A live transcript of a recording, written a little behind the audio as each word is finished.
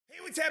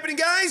What's happening,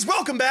 guys?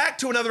 Welcome back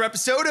to another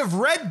episode of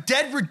Red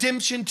Dead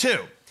Redemption 2.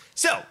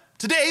 So,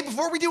 today,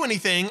 before we do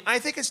anything, I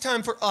think it's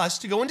time for us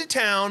to go into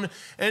town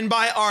and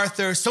buy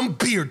Arthur some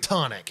beard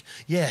tonic.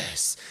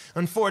 Yes,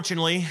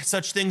 unfortunately,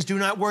 such things do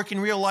not work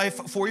in real life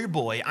for your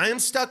boy. I am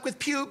stuck with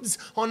pubes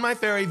on my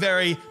very,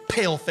 very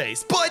pale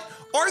face. But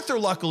Arthur,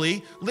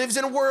 luckily, lives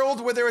in a world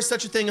where there is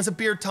such a thing as a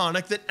beard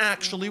tonic that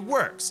actually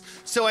works.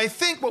 So I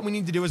think what we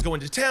need to do is go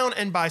into town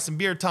and buy some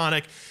beard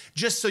tonic,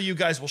 just so you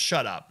guys will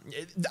shut up.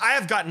 I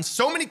have gotten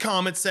so many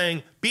comments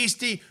saying,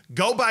 Beasty,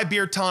 go buy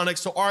beard tonic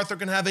so Arthur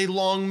can have a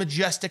long,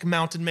 majestic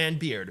mountain man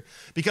beard.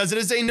 Because it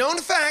is a known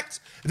fact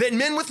that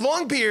men with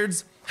long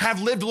beards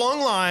have lived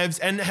long lives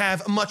and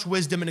have much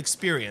wisdom and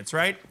experience,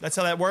 right? That's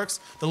how that works.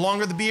 The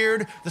longer the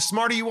beard, the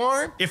smarter you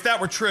are. If that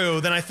were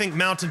true, then I think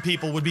mountain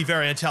people would be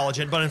very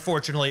intelligent, but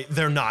unfortunately,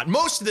 they're not.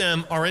 Most of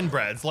them are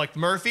inbreds, like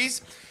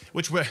Murphy's,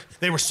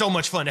 they were so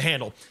much fun to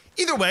handle.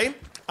 Either way,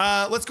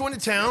 let's go into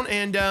town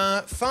and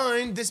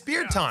find this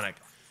beard tonic.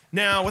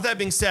 Now, with that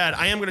being said,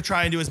 I am going to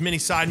try and do as many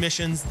side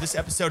missions this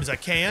episode as I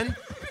can.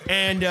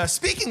 And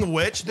speaking of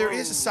which, there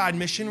is a side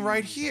mission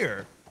right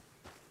here.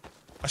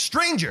 A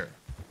stranger.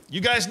 You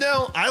guys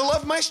know, I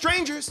love my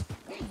strangers.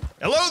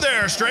 Hello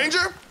there,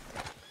 stranger.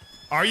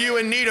 Are you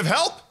in need of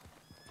help?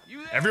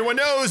 Everyone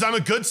knows I'm a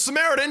good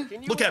Samaritan.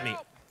 Look at me.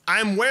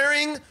 I'm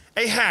wearing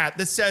a hat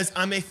that says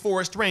I'm a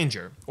forest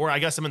ranger. Or I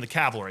guess I'm in the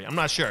cavalry, I'm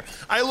not sure.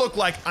 I look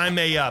like I'm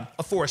a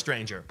forest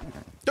ranger.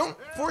 Don't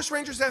forest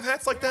rangers have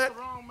hats like that?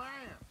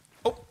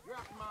 Oh.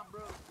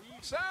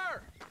 Sir!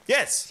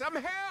 Yes. Some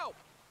help!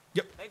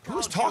 Yep.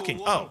 Who's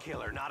talking? Oh.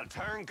 Killer, not a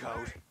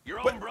turncoat. Your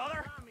own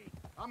brother?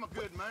 I'm a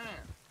good man.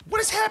 What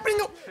is happening?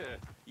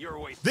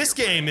 This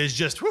game is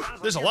just, whew,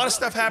 there's a lot of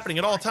stuff happening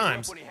at all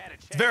times.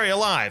 It's very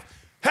alive.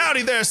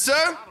 Howdy there,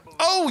 sir.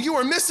 Oh, you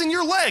are missing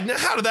your leg. Now,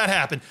 how did that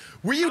happen?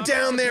 Were you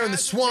down there in the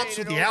swamps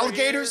with the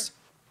alligators?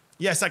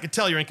 Yes, I can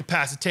tell you're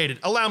incapacitated.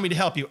 Allow me to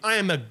help you. I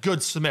am a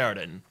good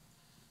Samaritan.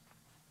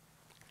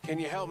 Can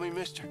you help me,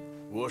 mister?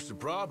 What's the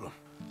problem?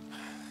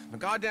 My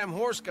goddamn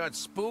horse got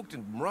spooked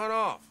and run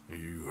off. Are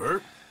you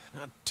hurt?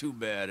 Not too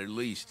bad, at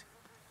least.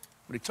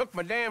 But he took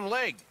my damn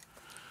leg.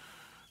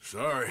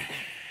 Sorry.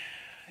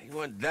 He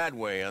went that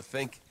way, I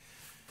think.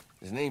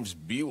 His name's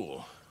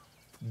Buell.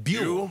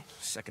 Buell?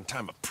 Second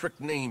time a prick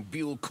named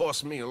Buell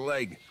cost me a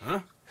leg. Huh?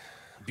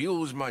 Buell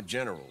was my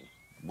general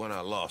when I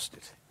lost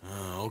it.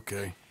 Oh,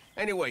 okay.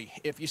 Anyway,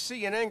 if you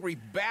see an angry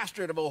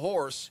bastard of a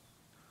horse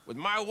with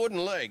my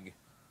wooden leg,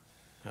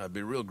 I'd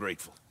be real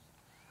grateful.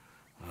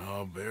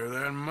 I'll bear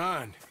that in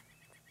mind.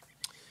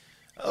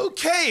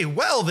 Okay,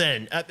 well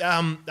then,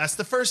 that's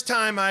the first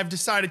time I've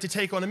decided to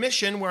take on a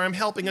mission where I'm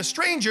helping a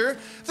stranger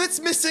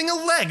that's missing a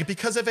leg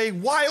because of a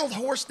wild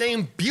horse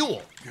named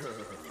Buell.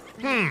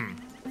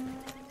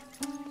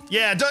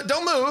 Yeah,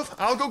 don't move.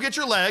 I'll go get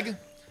your leg.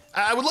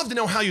 I would love to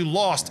know how you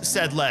lost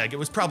said leg. It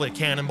was probably a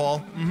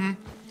cannonball.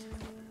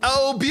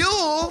 Oh,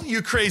 Buell,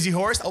 you crazy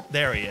horse. Oh,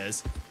 there he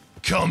is.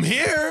 Come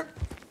here.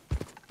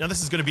 Now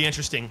this is gonna be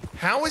interesting.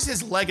 How is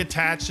his leg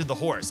attached to the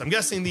horse? I'm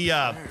guessing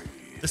the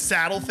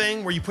saddle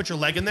thing where you put your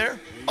leg in there?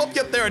 Oh,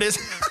 yep, there it is.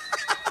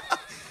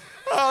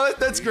 Oh,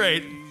 that's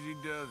great.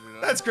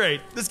 That's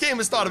great. This game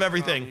has thought of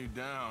everything.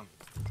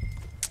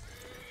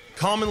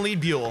 Calm and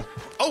lead Buell.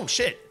 Oh,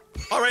 shit.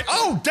 All right.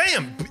 Oh,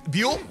 damn.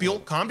 Buell,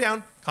 calm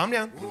down. Calm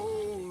down.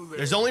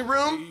 There's only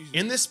room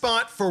in this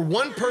spot for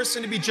one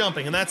person to be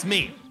jumping, and that's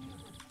me.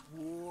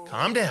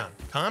 Calm down.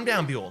 Calm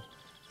down, Buell.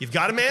 You've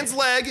got a man's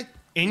leg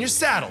in your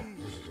saddle.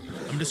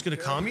 I'm just going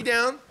to calm you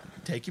down,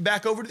 take you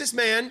back over to this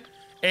man,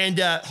 and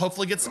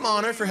hopefully get some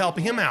honor for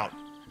helping him out.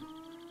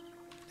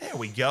 There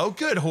we go.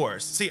 Good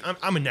horse. See,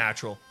 I'm a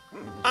natural.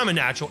 I'm a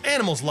natural.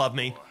 Animals love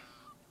me.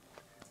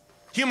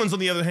 Humans, on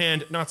the other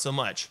hand, not so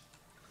much.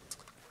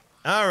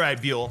 All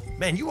right, Buell.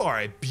 Man, you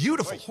are a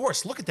beautiful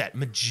horse. Look at that.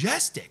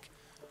 Majestic.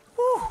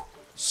 Whew.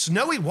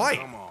 Snowy white.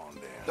 Come on,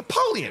 Dan.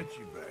 Napoleon.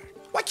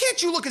 Why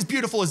can't you look as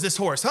beautiful as this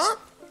horse, huh?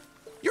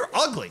 You're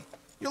ugly.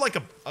 You're like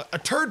a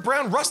turd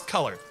brown rust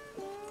color.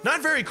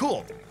 Not very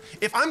cool.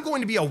 If I'm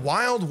going to be a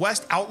Wild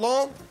West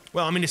outlaw,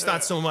 well, I mean, it's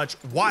not so much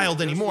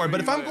wild anymore, but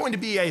if I'm going to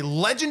be a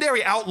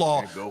legendary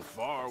outlaw... Can't go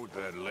far with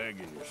that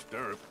leg in your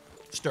stirrup.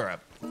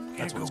 Stirrup.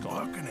 That's what it's Can't go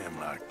called. bucking him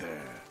like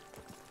that.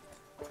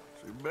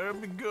 So you better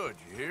be good,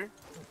 you hear?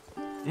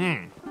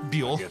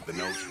 Buell. Get the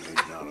notion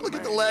he's not a Look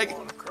at man the leg. you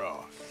wanna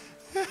cross.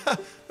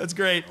 That's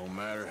great. No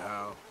matter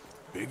how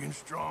big and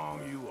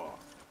strong you are.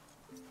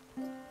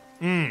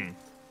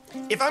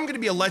 If I'm going to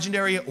be a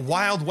legendary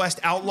Wild West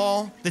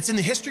outlaw that's in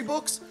the history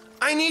books,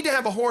 I need to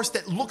have a horse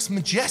that looks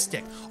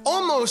majestic,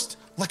 almost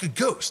like a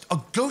ghost, a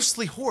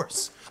ghostly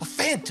horse, a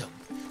phantom,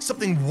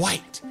 something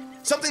white,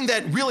 something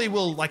that really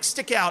will like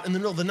stick out in the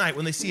middle of the night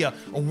when they see a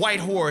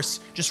white horse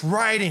just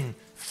riding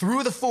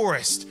through the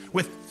forest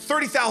with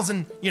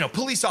 30,000,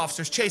 police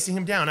officers chasing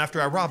him down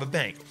after I rob a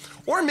bank.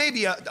 Or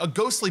maybe a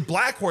ghostly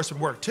black horse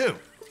would work too.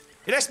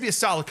 It has to be a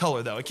solid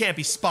color though, it can't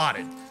be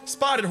spotted.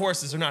 Spotted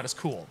horses are not as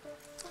cool.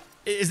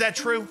 Is that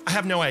true? I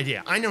have no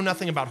idea. I know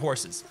nothing about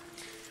horses.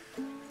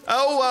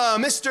 Oh,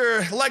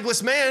 Mr.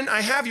 Legless Man,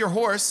 I have your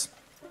horse.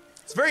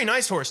 It's a very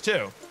nice horse,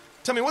 too.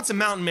 Tell me, what's a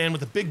mountain man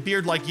with a big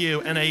beard like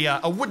you and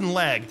a wooden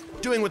leg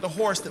doing with a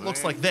horse that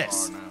looks like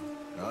this?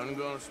 Nothing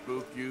gonna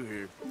spook you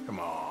here. Come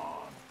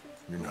on.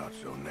 You're not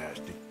so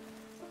nasty.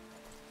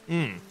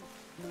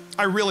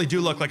 I really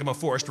do look like I'm a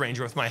forest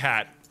ranger with my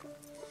hat.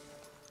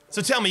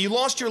 So tell me, you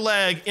lost your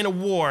leg in a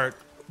war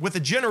with a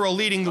general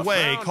leading the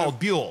way called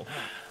Buell.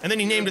 And then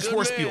he named his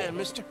horse Buell.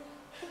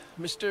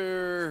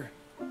 Mr.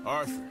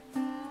 Arthur,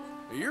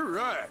 you're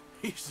right.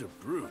 He's a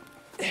brute.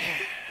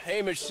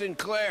 Hamish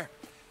Sinclair.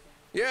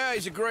 Yeah,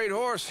 he's a great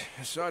horse,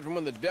 aside from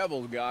when the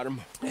devil got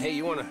him. Hey,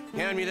 you wanna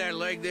hand me that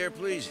leg there,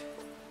 please?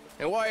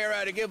 And while you're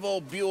at it, give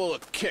old Buell a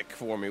kick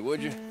for me,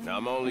 would you? No,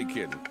 I'm only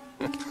kidding.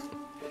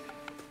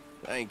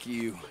 Thank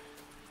you.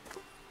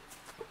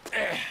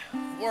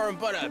 Weren't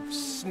but a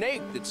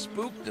snake that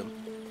spooked him.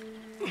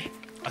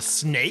 A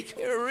snake?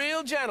 You're a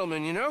real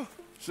gentleman, you know?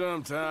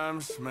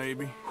 Sometimes,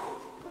 maybe.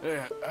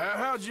 Yeah,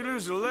 how'd you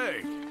lose a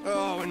leg?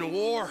 Oh, in the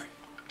war.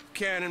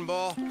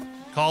 Cannonball.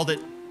 Called it.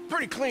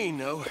 Pretty clean,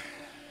 though.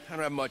 I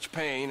don't have much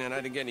pain, and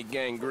I didn't get any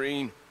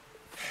gangrene.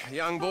 A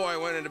young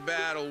boy went into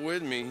battle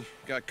with me,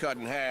 got cut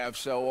in half,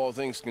 so all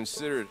things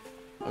considered,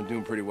 I'm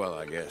doing pretty well,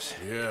 I guess.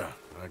 Yeah,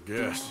 I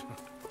guess.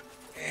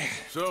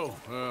 So,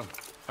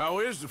 how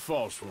is the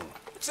false one?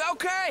 It's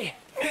okay.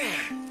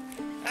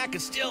 I can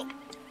still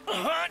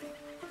hunt,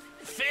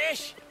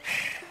 fish,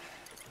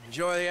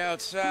 enjoy the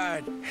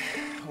outside.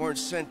 Weren't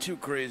sent too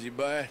crazy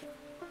by it.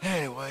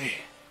 Anyway,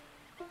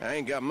 I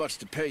ain't got much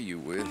to pay you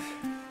with.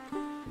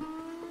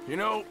 You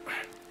know,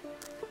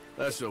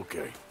 that's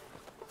okay.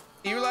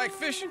 You like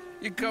fishing?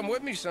 You can come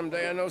with me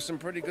someday. I know some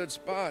pretty good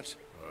spots.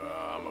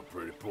 I'm a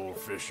pretty poor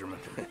fisherman.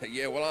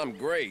 Yeah, well, I'm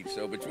great,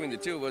 so between the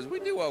two of us, we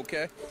do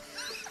okay.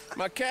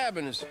 My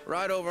cabin is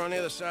right over on the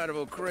other side of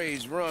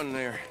O'Creagh's Run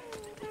there.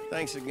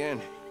 Thanks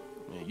again.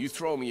 Yeah, you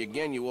throw me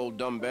again, you old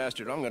dumb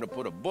bastard, I'm gonna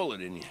put a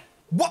bullet in you.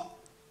 What?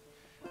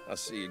 I'll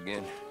see you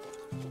again.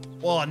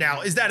 Well,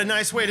 now, is that a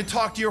nice way to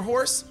talk to your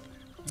horse?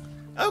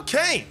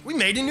 Okay, we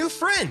made a new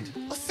friend,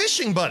 a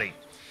fishing buddy.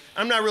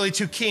 I'm not really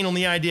too keen on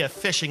the idea of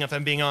fishing, if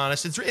I'm being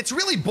honest. It's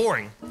really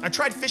boring. I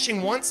tried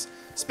fishing once,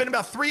 spent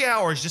about 3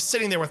 hours just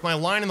sitting there with my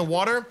line in the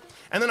water,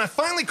 and then I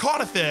finally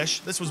caught a fish.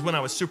 This was when I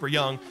was super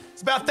young.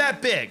 It's about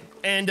that big,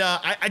 and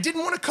I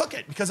didn't want to cook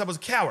it because I was a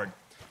coward.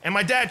 And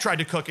my dad tried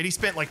to cook it. He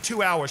spent like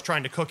 2 hours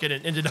trying to cook it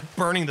and ended up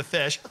burning the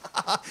fish.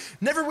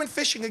 Never went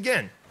fishing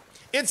again.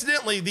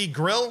 Incidentally, the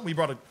grill, we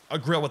brought a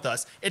grill with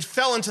us, it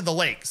fell into the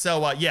lake.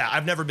 So yeah,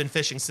 I've never been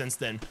fishing since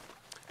then.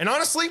 And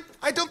honestly,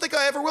 I don't think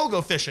I ever will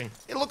go fishing.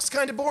 It looks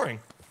kind of boring.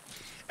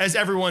 As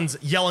everyone's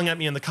yelling at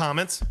me in the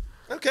comments.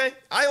 Okay,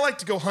 I like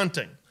to go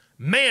hunting.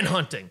 Man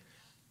hunting.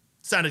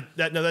 Sounded,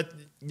 no,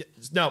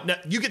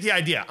 you get the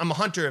idea. I'm a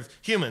hunter of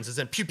humans, as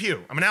in pew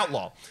pew. I'm an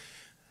outlaw.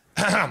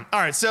 All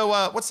right,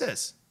 so what's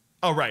this?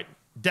 Oh, right,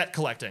 debt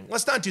collecting.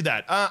 Let's not do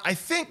that. I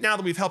think now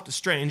that we've helped a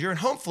stranger and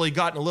hopefully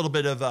gotten a little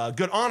bit of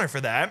good honor for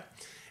that,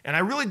 and I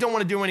really don't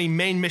want to do any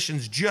main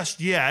missions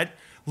just yet,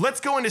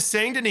 let's go into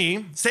Saint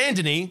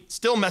Denis,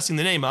 still messing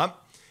the name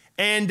up,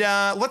 and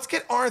let's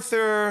get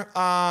Arthur,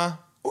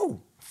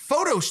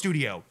 photo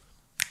studio.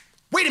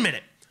 Wait a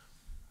minute.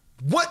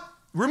 What?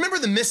 Remember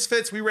the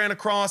Misfits we ran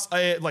across,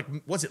 like,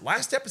 was it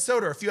last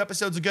episode or a few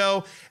episodes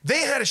ago? They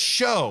had a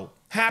show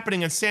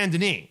happening in Saint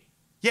Denis.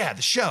 Yeah,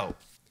 the show.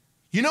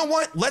 You know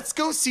what? Let's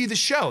go see the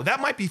show. That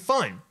might be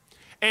fun.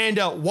 And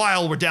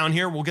while we're down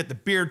here, we'll get the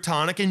beard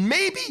tonic and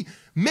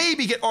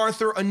maybe get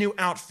Arthur a new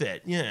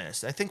outfit.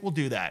 Yes, I think we'll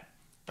do that.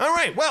 All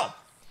right, well,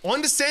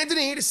 on to Saint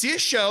Denis to see a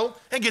show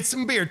and get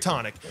some beard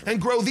tonic and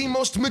grow the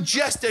most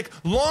majestic,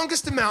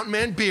 longest of mountain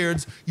man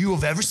beards you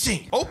have ever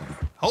seen. Oh,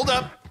 hold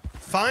up.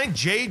 Find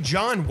J.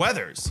 John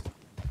Weathers.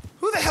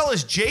 Who the hell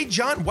is J.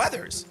 John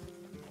Weathers?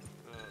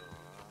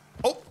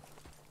 Oh,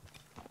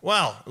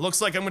 well, it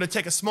looks like I'm gonna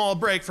take a small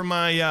break from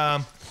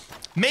my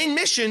main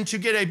mission to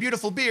get a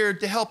beautiful beard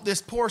to help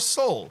this poor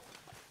soul.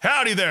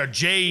 Howdy there,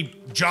 J.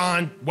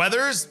 John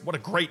Weathers. What a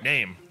great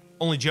name.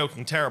 Only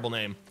joking, terrible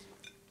name.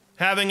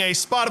 Having a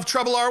spot of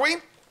trouble, are we?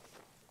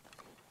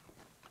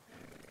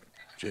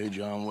 J.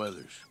 John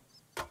Weathers.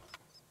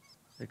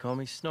 They call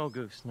me Snow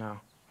Goose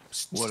now.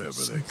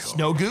 Whatever they call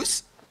Snow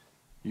Goose?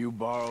 You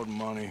borrowed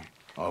money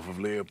off of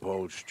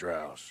Leopold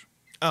Strauss.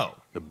 Oh.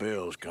 The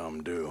bills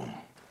come due.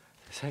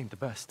 This ain't the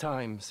best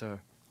time, sir.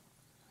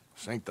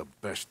 This ain't the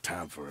best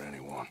time for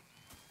anyone.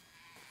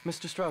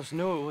 Mr. Strauss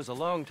knew it was a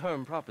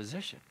long-term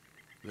proposition.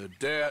 The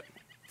debt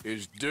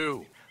is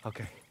due.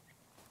 Okay.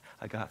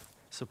 I got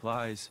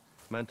supplies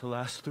meant to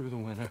last through the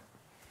winter.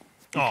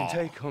 You Aw. can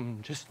take them.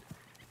 Just,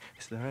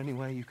 is there any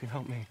way you can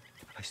help me?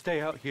 I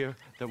stay out here,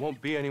 there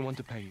won't be anyone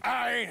to pay you.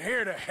 I ain't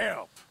here to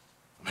help.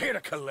 I'm here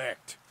to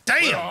collect.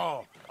 Damn!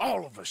 We're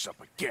all of us up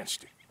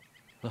against it.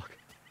 Look,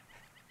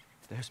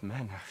 there's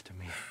men after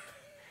me.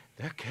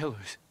 They're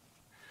killers.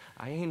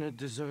 I ain't a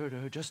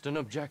deserter, just an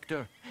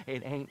objector.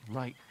 It ain't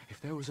right.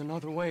 If there was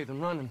another way than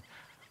running,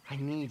 I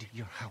need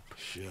your help.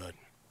 Shut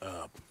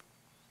up.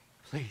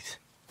 Please.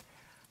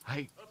 Up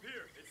here,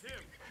 it's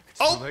him.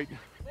 It's Oh! too late.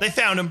 They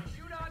found him.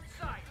 Shoot on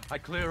sight. I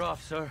clear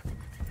off, sir.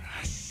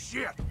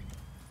 Shit.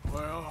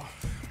 Well,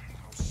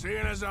 seeing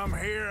as I'm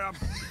here,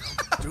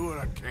 I'll do what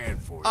I can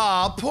for you.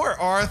 Aw, poor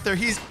Arthur.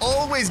 He's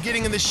always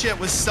getting in the shit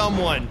with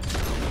someone.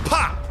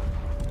 Pop!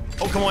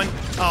 Oh, come on.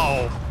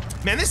 Oh.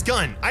 Man, this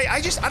gun, I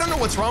don't know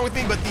what's wrong with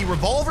me, but the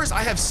revolvers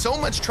I have so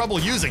much trouble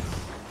using.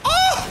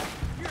 Oh!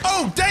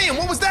 Oh, damn,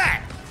 what was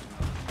that?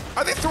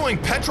 Are they throwing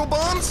petrol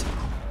bombs?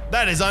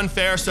 That is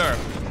unfair, sir.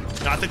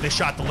 No, I think they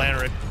shot the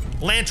lantern.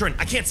 Lantern,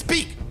 I can't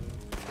speak.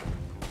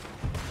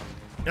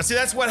 Now, see,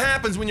 that's what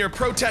happens when you're a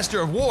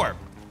protester of war.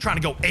 Trying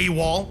to go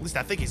AWOL. At least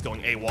I think he's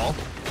going AWOL.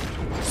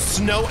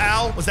 Snow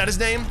Owl, was that his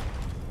name?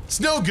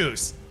 Snow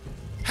Goose.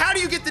 How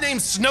do you get the name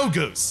Snow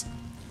Goose?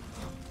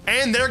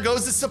 And there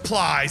goes the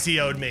supplies he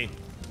owed me.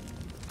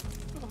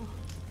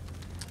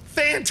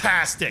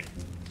 Fantastic.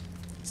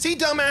 See,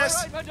 dumbass?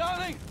 All right, my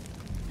darling.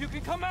 You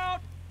can come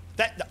out.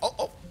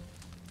 Oh.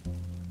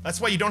 That's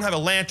why you don't have a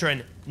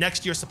lantern next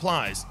to your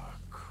supplies. Oh,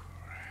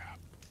 crap.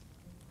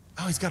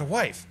 Oh, he's got a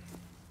wife.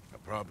 I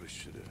probably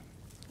should have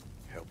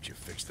helped you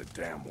fix the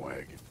damn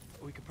wagon.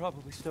 We could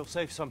probably still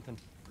save something.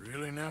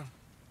 Really now?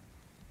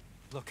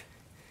 Look,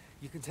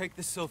 you can take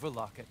this silver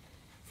locket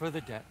for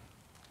the debt.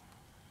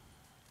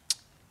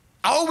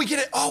 Oh, we get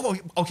it. Oh,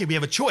 okay, we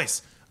have a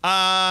choice.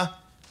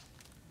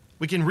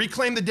 We can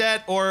reclaim the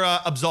debt or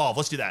absolve.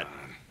 Let's do that.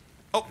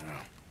 Oh.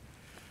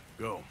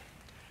 Go.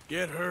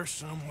 Get her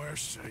somewhere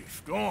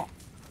safe. Go on.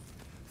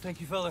 Thank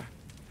you, fella.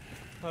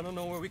 I don't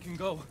know where we can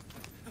go,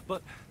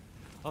 but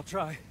I'll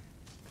try.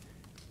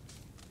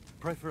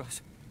 Pray for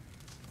us.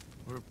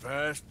 We're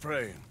past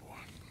praying, boy.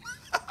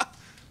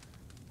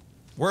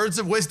 Words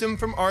of wisdom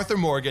from Arthur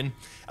Morgan.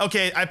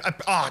 Okay,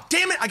 oh,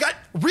 damn it,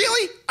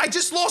 really? I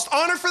just lost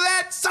honor for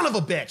that? Son of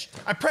a bitch.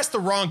 I pressed the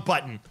wrong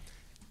button.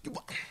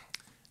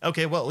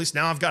 Okay, well, at least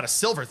now I've got a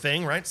silver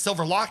thing, right?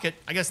 Silver locket.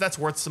 I guess that's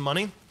worth some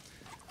money.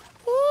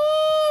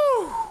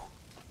 Woo!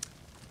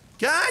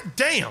 God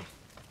damn.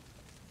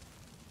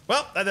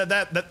 Well,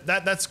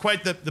 that's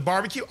quite the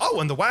barbecue. Oh,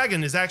 and the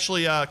wagon is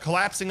actually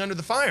collapsing under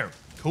the fire.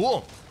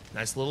 Cool.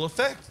 Nice little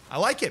effect. I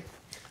like it.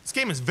 This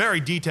game is very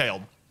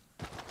detailed.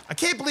 I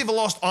can't believe I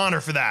lost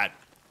honor for that.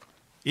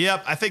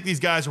 Yep, I think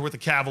these guys are with the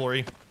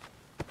cavalry.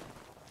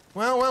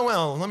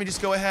 Well, let me just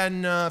go ahead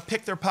and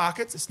pick their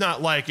pockets. It's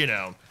not like,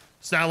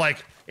 it's not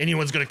like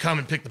anyone's gonna come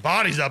and pick the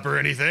bodies up or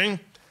anything.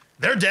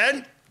 They're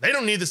dead. They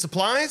don't need the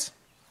supplies.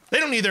 They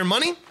don't need their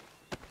money.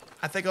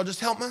 I think I'll just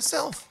help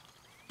myself.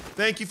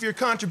 Thank you for your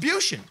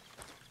contribution.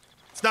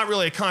 It's not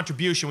really a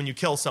contribution when you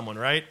kill someone,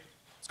 right?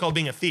 It's called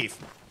being a thief.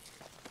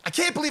 I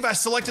can't believe I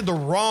selected the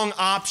wrong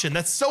option.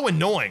 That's so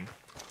annoying.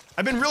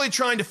 I've been really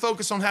trying to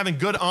focus on having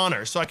good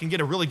honor so I can get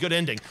a really good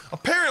ending.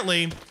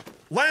 Apparently,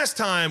 last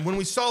time when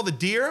we saw the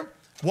deer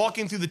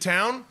walking through the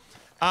town,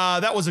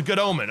 that was a good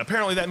omen.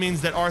 Apparently that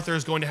means that Arthur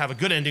is going to have a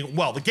good ending.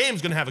 Well, the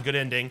game's gonna have a good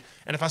ending,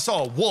 and if I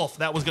saw a wolf,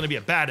 that was gonna be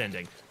a bad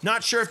ending.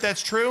 Not sure if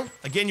that's true.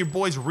 Again, your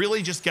boy's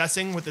really just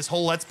guessing with this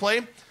whole Let's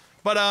Play,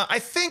 but I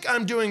think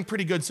I'm doing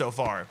pretty good so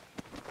far.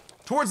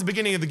 Towards the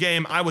beginning of the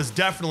game, I was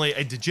definitely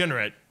a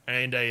degenerate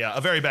and a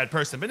very bad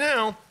person, but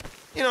now,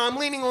 I'm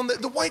leaning on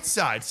the white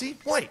side. See,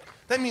 white.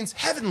 That means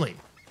heavenly.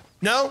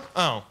 No?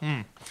 Oh,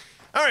 All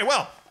right,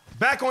 well,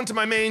 back onto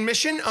my main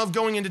mission of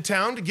going into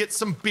town to get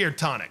some beer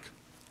tonic.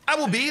 I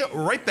will be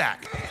right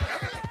back.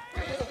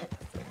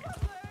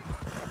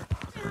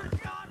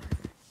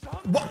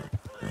 What?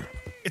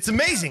 It's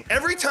amazing.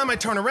 Every time I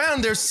turn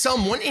around, there's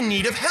someone in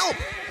need of help.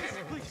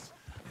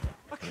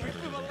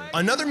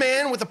 Another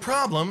man with a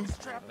problem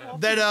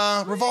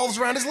that revolves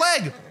around his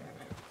leg.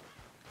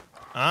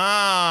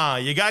 Ah,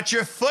 you got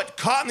your foot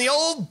caught in the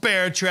old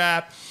bear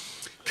trap.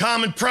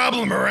 Common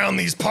problem around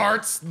these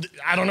parts.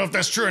 I don't know if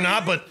that's true or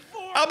not, but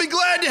I'll be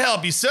glad to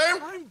help you, sir.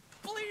 I'm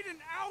bleeding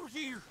out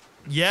here.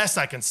 Yes,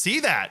 I can see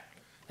that.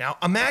 Now,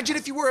 imagine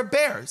if you were a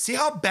bear. See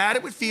how bad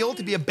it would feel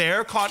to be a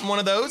bear caught in one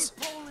of those?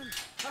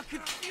 I can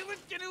feel it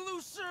getting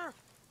looser.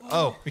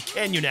 Oh,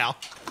 can you now?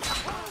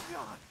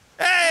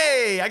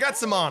 Hey, I got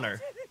some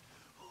honor.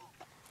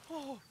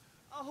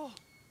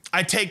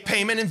 I take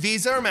payment in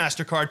Visa or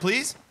MasterCard,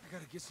 please. I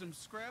gotta get some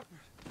scrap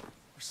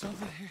or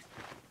something here.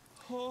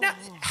 Now,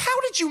 how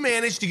did you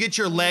manage to get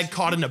your leg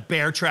caught in a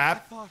bear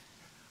trap? I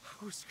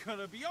was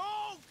gonna be.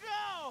 Oh,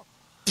 go!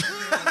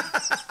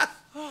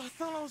 I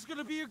thought I was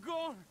gonna be a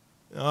goner.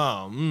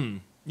 Oh,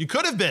 you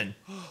could have been.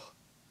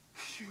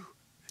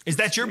 Is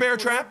that your bear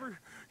trap?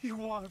 You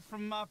want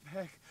from my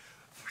pack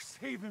for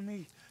saving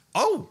me.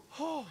 Oh.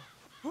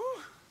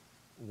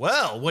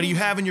 Well, what do you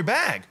have in your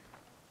bag?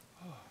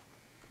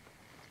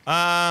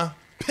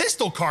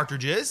 Pistol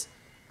cartridges.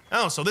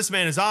 Oh, so this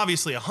man is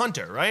obviously a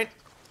hunter, right?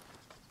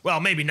 Well,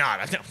 maybe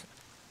not. I don't.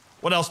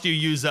 What else do you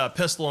use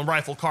pistol and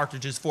rifle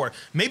cartridges for?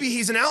 Maybe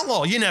he's an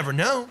outlaw. You never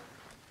know.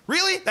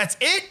 Really? That's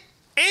it?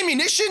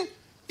 Ammunition?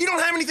 You don't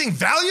have anything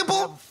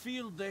valuable? Have a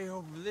field day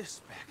over this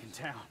back in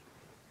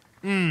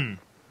town.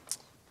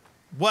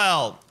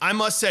 Well, I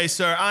must say,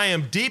 sir, I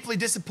am deeply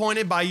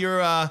disappointed by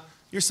your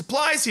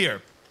supplies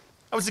here.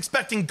 I was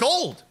expecting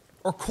gold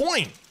or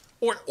coin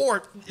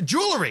or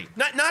jewelry,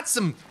 not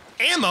some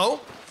ammo.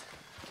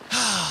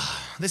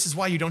 This is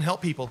why you don't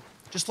help people.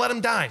 Just let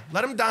him die.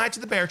 Let him die to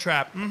the bear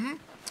trap.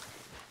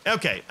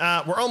 Okay,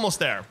 we're almost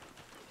there.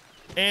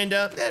 And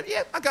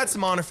yeah, I got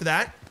some honor for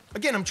that.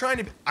 Again,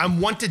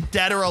 I'm wanted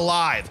dead or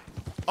alive.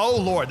 Oh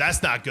Lord,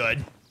 that's not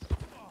good.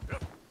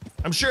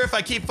 I'm sure if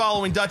I keep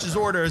following Dutch's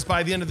orders,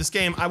 by the end of this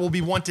game, I will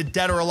be wanted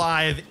dead or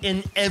alive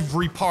in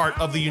every part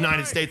of the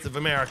United States of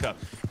America.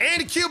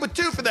 And Cuba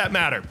too, for that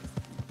matter.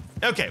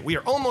 Okay, we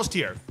are almost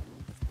here.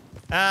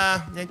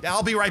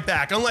 I'll be right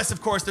back, unless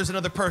of course there's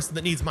another person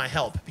that needs my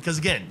help, because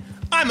again,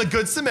 I'm a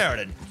good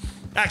Samaritan.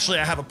 Actually,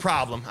 I have a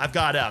problem. I've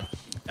got,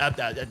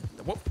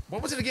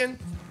 what was it again?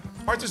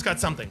 Arthur's got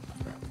something.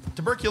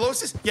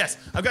 Tuberculosis? Yes,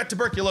 I've got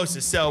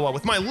tuberculosis, so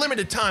with my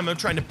limited time, I'm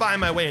trying to buy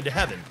my way into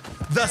heaven.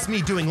 Thus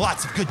me doing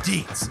lots of good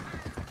deeds.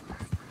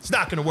 It's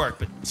not gonna work,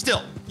 but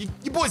still,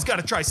 you boys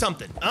gotta try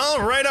something.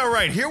 All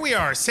right, here we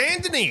are,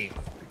 Saint Denis.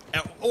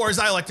 Or as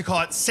I like to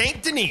call it,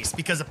 Saint Denis,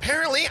 because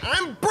apparently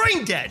I'm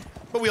brain dead,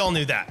 but we all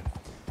knew that.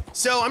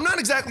 So I'm not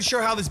exactly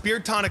sure how this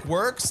beard tonic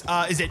works.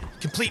 Is it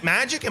complete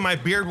magic and my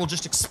beard will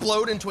just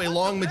explode into a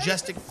long,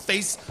 majestic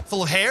face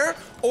full of hair?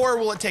 Or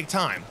will it take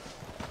time?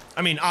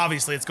 I mean,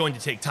 obviously it's going to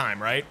take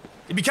time, right?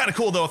 It'd be kind of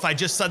cool though if I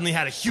just suddenly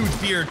had a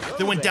huge beard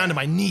that went down to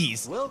my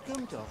knees.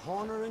 Welcome to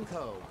Horner &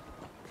 Co.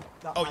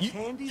 Oh,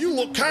 you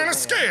look kind of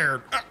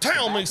scared.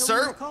 Tell me,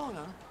 sir,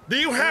 do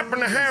you happen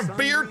to have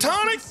beard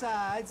tonic?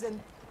 And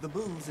the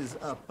booze is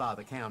up by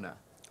the counter.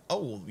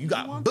 Oh, you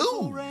got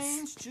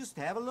booze. Just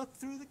have a look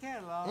through the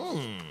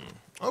catalog.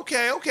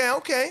 Okay,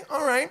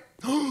 all right.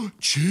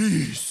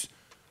 Cheese.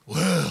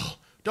 Well,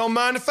 don't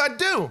mind if I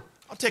do.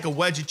 I'll take a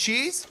wedge of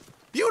cheese.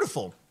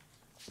 Beautiful.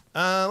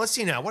 Let's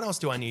see now, what else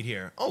do I need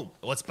here? Oh,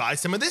 let's buy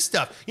some of this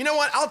stuff. You know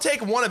what, I'll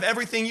take one of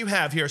everything you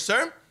have here,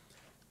 sir.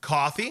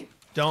 Coffee,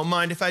 don't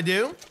mind if I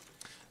do.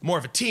 More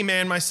of a tea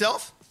man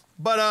myself,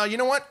 but you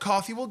know what,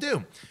 coffee will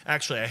do.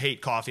 Actually, I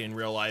hate coffee in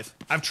real life.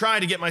 I've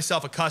tried to get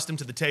myself accustomed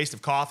to the taste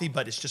of coffee,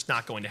 but it's just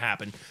not going to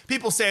happen.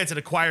 People say it's an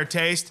acquired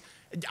taste.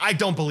 I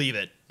don't believe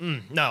it.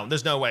 No,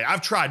 there's no way.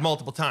 I've tried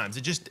multiple times.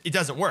 It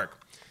doesn't work.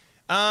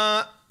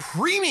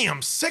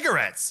 Premium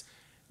cigarettes.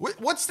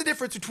 What's the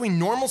difference between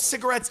normal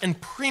cigarettes and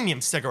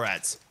premium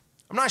cigarettes?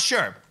 I'm not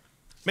sure.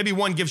 Maybe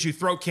one gives you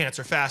throat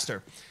cancer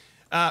faster.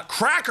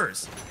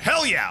 Crackers,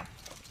 hell yeah.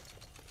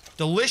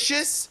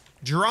 Delicious,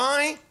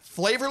 dry,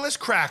 flavorless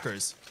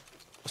crackers.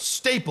 A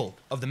staple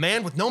of the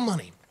man with no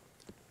money.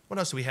 What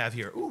else do we have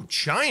here? Ooh,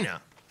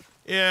 China.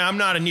 Yeah, I'm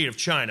not in need of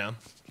China.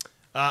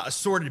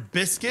 Assorted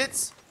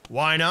biscuits,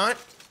 why not?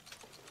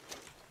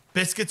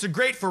 Biscuits are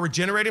great for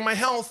regenerating my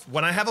health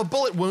when I have a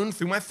bullet wound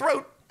through my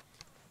throat.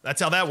 That's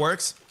how that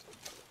works.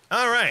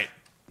 All right,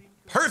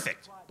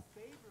 perfect.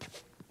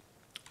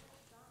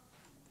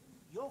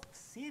 York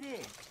City.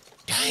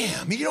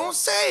 Damn, you don't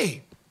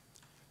say.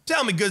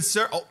 Tell me, good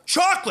sir. Oh,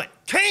 chocolate,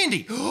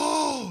 candy.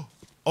 Oh.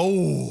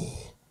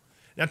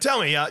 Now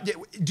tell me,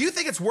 do you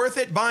think it's worth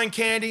it buying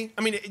candy?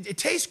 I mean, it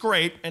tastes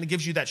great and it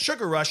gives you that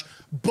sugar rush,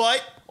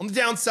 but on the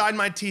downside,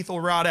 my teeth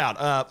will rot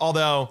out.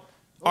 Although,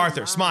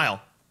 Arthur,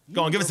 smile.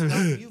 Go on, give us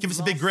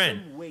a big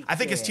grin. I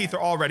think his teeth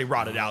are already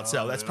rotted out,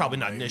 so that's probably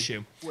not an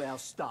issue. Well,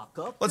 stock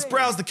up. Let's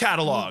browse the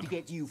catalog. To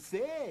get you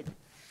fed.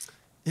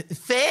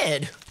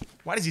 Fed?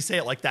 Why does he say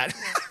it like that?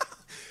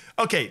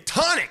 Okay,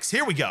 tonics.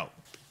 Here we go.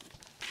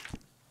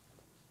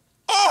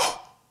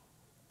 Oh,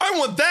 I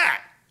want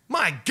that.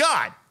 My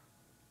God.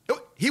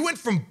 He went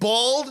from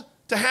bald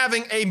to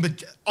having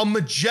a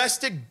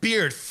majestic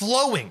beard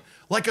flowing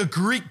like a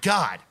Greek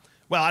god.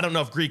 Well, I don't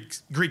know if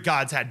Greek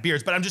gods had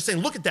beards, but I'm just saying,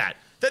 look at that.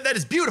 That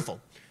is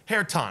beautiful.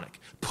 Hair tonic.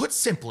 Put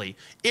simply,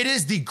 it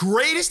is the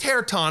greatest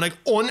hair tonic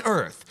on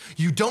earth.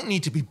 You don't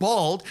need to be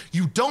bald.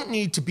 You don't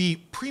need to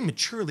be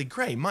prematurely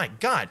gray. My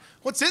God,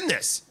 what's in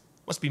this?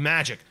 Must be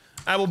magic.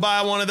 I will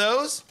buy one of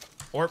those,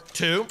 or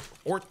two,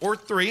 or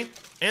three,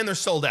 and they're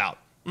sold out.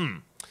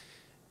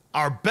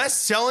 Our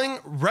best-selling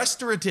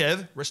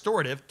restorative,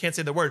 can't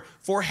say the word,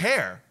 for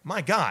hair.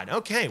 My God,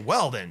 okay,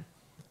 well then.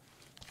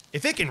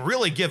 If it can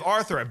really give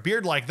Arthur a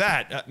beard like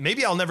that,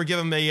 maybe I'll never give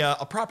him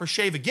a proper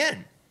shave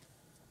again.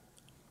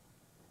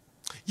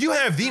 You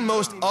have the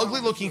most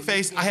ugly-looking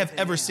face I have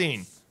ever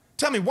seen.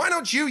 Tell me, why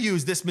don't you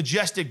use this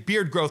majestic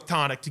beard growth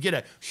tonic to get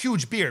a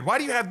huge beard? Why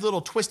do you have the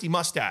little twisty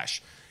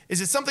mustache? Is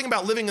it something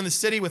about living in the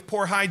city with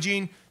poor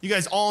hygiene? You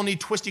guys all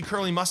need twisty,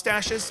 curly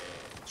mustaches?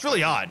 It's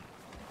really odd.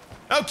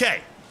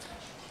 Okay.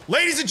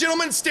 Ladies and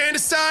gentlemen, stand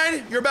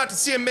aside. You're about to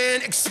see a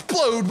man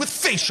explode with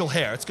facial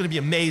hair. It's gonna be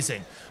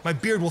amazing. My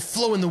beard will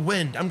flow in the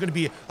wind. I'm gonna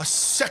be a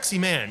sexy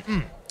man.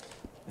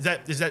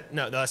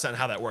 No, that's not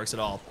how that works at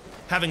all.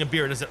 Having a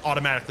beard doesn't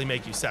automatically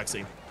make you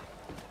sexy.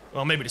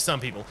 Well, maybe to some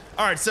people.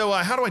 All right, so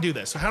how do I do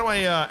this? How do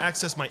I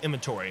access my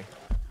inventory?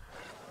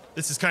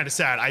 This is kind of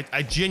sad.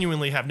 I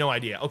genuinely have no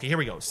idea. Okay, here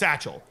we go.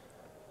 Satchel.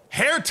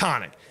 Hair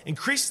tonic.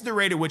 Increases the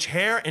rate at which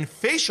hair and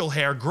facial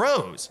hair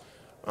grows.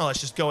 Well,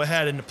 let's just go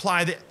ahead and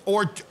apply the,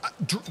 or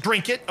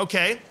drink it,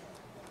 okay.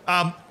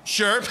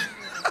 Sure.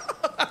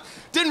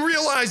 Didn't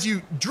realize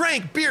you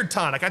drank beard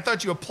tonic. I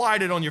thought you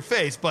applied it on your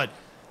face, but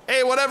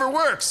hey, whatever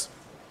works.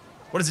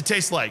 What does it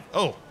taste like?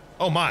 Oh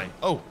my.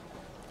 Oh,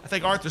 I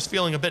think Arthur's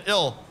feeling a bit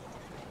ill.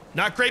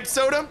 Not grape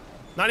soda?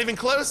 Not even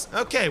close?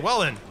 Okay,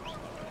 well then.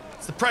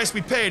 It's the price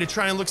we pay to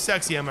try and look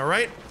sexy, am I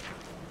right?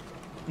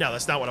 No,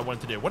 that's not what I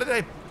wanted to do. What did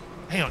I...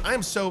 Hang on, I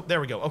am so...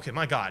 There we go. Okay,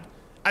 my God.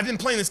 I've been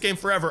playing this game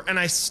forever, and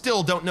I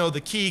still don't know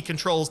the key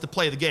controls to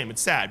play the game.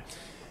 It's sad.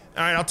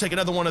 All right, I'll take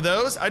another one of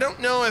those. I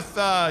don't know if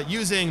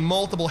using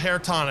multiple hair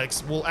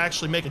tonics will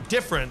actually make a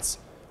difference,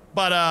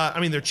 but, I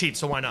mean, they're cheap,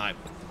 so why not?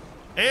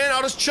 And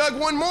I'll just chug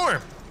one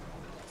more.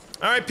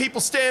 All right, people,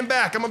 stand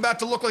back. I'm about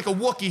to look like a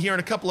Wookiee here in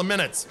a couple of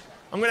minutes.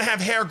 I'm gonna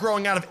have hair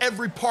growing out of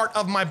every part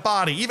of my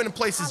body, even in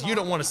places you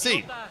don't want to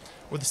see,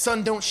 where the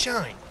sun don't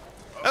shine.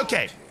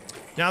 Okay,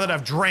 now that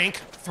I've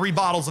drank 3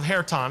 bottles of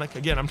hair tonic,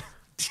 again, I'm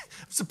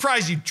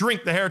surprised you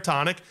drink the hair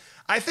tonic,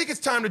 I think it's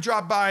time to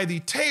drop by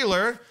the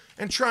tailor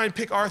and try and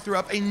pick Arthur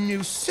up a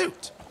new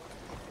suit.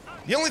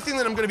 The only thing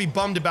that I'm gonna be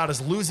bummed about is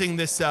losing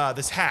this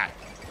this hat.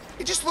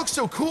 It just looks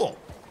so cool.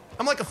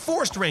 I'm like a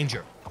forest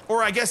ranger,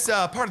 or I guess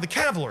part of the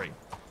cavalry,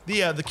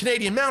 the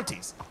Canadian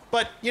Mounties.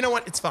 But you know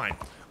what? It's fine.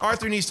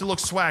 Arthur needs to look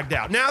swagged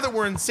out. Now that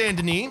we're in Saint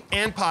Denis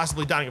and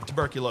possibly dying of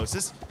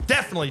tuberculosis,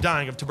 definitely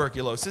dying of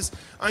tuberculosis,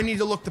 I need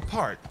to look the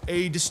part.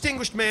 A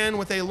distinguished man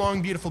with a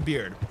long, beautiful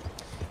beard.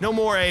 No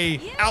more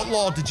a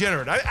outlaw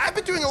degenerate. I've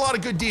been doing a lot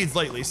of good deeds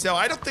lately, so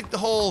I don't think the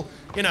whole,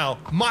 you know,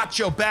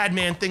 macho bad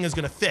man thing is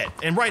gonna fit.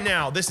 And right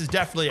now, this is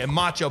definitely a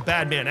macho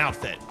bad man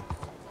outfit.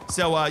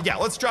 So yeah,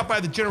 let's drop by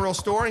the general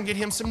store and get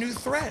him some new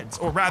threads.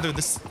 Or rather,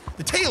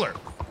 the tailor,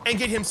 and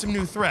get him some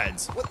new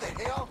threads. What the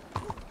hell?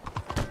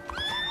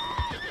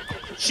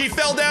 She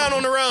fell down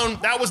on her own.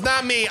 That was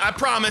not me, I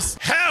promise.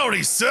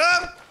 Howdy, sir.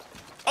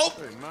 Oh,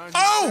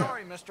 oh,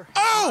 Sorry, mister.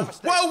 oh,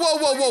 whoa, whoa,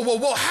 whoa, whoa, whoa,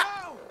 whoa.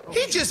 How?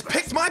 He just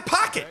picked my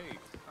pocket.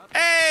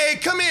 Hey,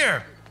 come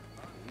here.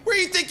 Where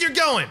do you think you're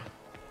going?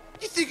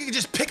 You think you can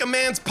just pick a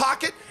man's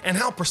pocket? And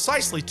how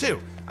precisely, too?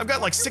 I've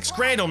got like 6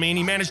 grand on me and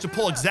he managed to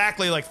pull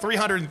exactly like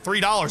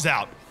 $303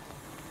 out.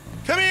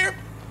 Come here.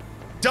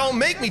 Don't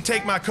make me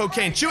take my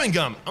cocaine chewing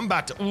gum. I'm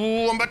about to,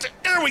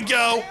 there we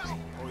go.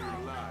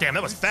 Damn,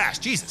 that was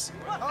fast, Jesus.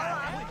 All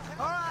right,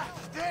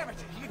 damn it,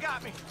 you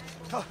got me.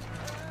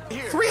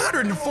 Here.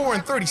 304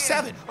 and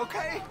 37.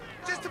 Okay,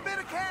 just a bit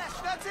of cash,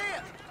 that's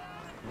it.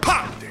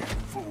 Pop! Damn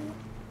fool.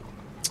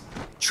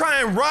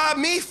 Try and rob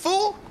me,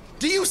 fool?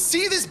 Do you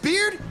see this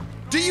beard?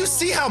 Do you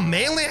see how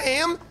manly I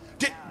am?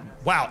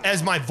 Wow,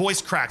 as my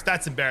voice cracks,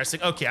 that's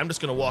embarrassing. Okay, I'm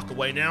just gonna walk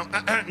away now.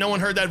 No one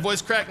heard that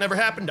voice crack, never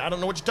happened. I don't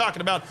know what you're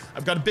talking about.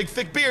 I've got a big,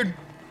 thick beard.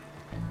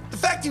 The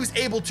fact he was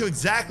able to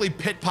exactly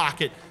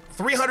pickpocket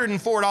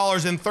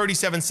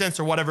 $304.37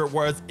 or whatever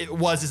it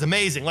was is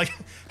amazing. Like,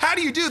 how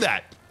do you do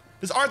that?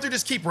 Does Arthur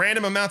just keep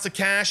random amounts of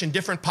cash in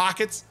different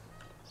pockets?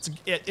 It's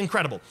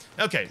incredible.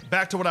 Okay,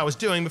 back to what I was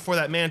doing before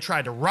that man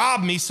tried to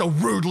rob me so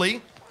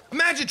rudely.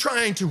 Imagine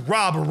trying to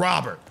rob a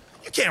robber.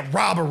 You can't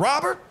rob a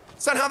robber.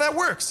 That's not how that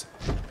works.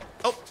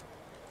 Oh,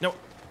 no,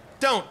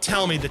 don't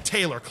tell me the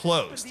tailor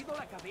closed.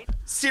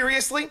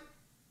 Seriously?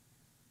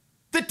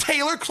 The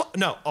tailor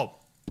no, oh.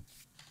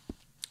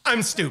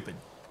 I'm stupid.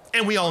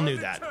 And we all knew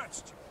that.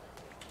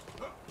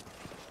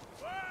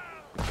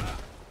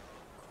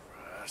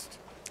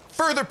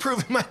 Further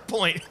proving my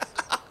point.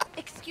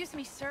 Excuse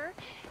me, sir.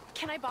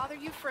 Can I bother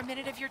you for a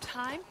minute of your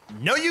time?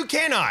 No, you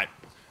cannot.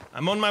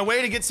 I'm on my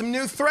way to get some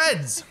new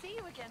threads. Good to see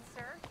you again,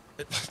 sir.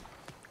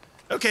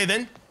 Okay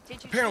then.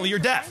 Apparently you're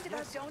deaf.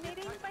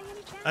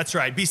 That's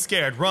right. Be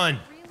scared. Run.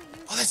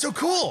 Oh, that's so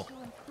cool.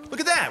 Look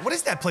at that. What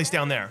is that place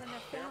down there?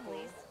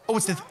 Oh,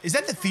 is that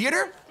the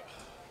theater?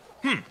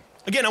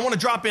 Again, I want to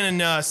drop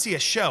in and see a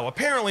show.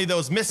 Apparently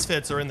those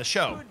misfits are in the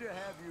show.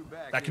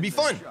 That could be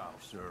fun.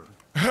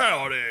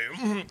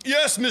 Howdy.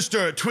 Yes,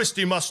 Mr.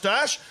 Twisty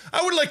Mustache.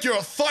 I would like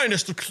your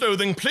finest of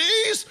clothing,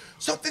 please.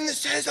 Something that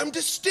says I'm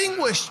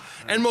distinguished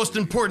and most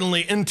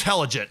importantly,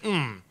 intelligent.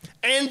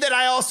 And that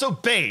I also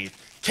bathe.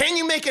 Can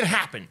you make it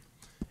happen?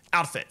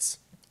 Outfits.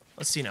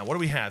 Let's see now. What do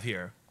we have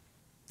here?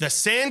 The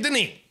Saint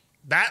Denis.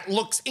 That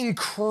looks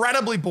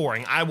incredibly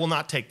boring. I will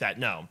not take that.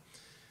 No.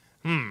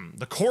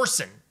 The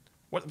Corson.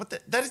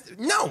 That is,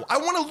 no, I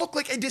want to look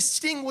like a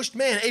distinguished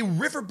man, a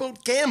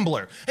riverboat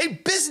gambler, a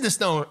business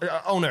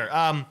owner,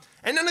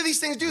 and none of these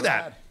things do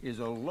that. That is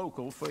a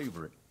local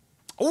favorite.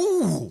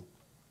 Ooh,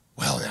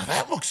 well, now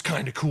that looks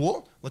kind of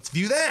cool. Let's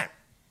view that.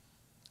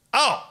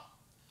 Oh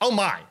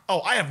my.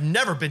 Oh, I have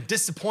never been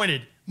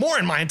disappointed more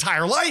in my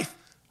entire life.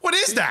 What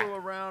is that? People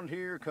around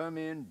here come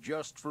in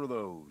just for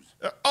those.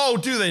 Oh,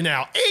 do they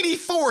now?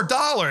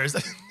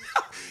 $84.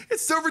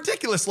 It's so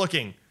ridiculous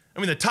looking. I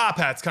mean, the top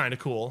hat's kind of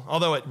cool,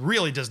 although it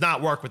really does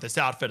not work with this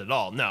outfit at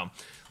all. No.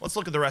 Let's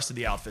look at the rest of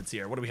the outfits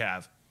here. What do we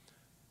have?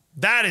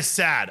 That is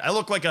sad. I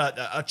look like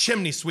a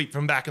chimney sweep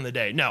from back in the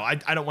day. No, I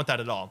don't want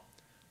that at all.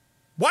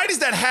 Why does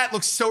that hat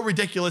look so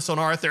ridiculous on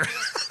Arthur?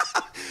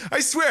 I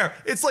swear,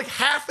 it's like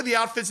half of the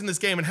outfits in this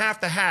game and half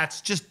the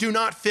hats just do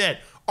not fit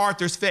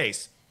Arthur's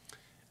face.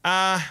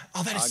 Oh,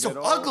 that is so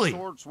ugly. All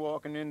sorts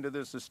walking into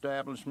this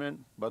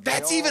establishment, but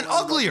that's even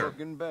uglier.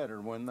 Looking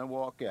better when they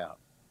walk out.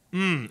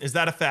 Is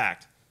that a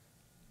fact?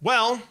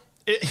 Well,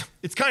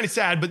 it's kind of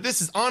sad, but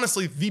this is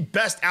honestly the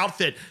best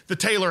outfit the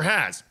tailor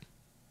has.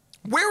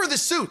 Where are the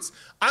suits?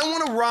 I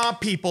want to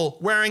rob people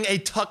wearing a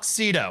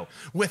tuxedo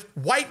with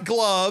white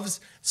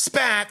gloves,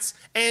 spats,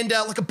 and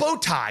like a bow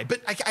tie,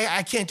 but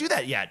I can't do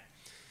that yet.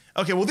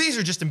 Okay, well, these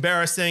are just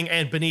embarrassing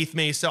and beneath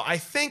me, so I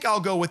think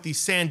I'll go with the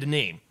Saint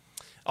Denis.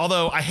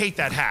 Although, I hate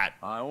that hat.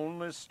 I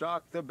only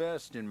stock the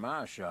best in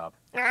my shop.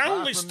 I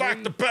only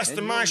stock the best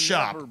in my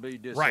shop.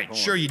 Right,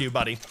 sure you do,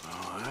 buddy.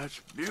 Oh,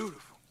 that's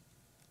beautiful.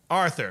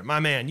 Arthur,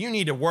 my man, you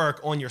need to work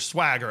on your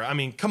swagger. I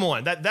mean, come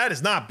on, that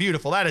is not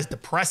beautiful. That is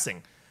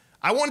depressing.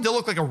 I wanted to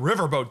look like a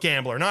riverboat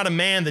gambler, not a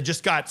man that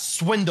just got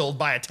swindled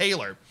by a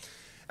tailor.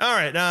 All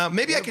right,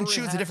 maybe I can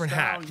choose a different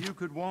hat. You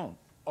could want.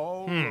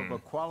 All of a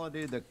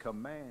quality that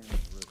commands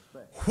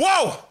respect.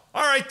 Whoa!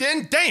 All right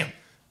then, damn.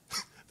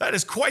 That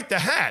is quite the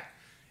hat.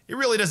 It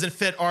really doesn't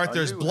fit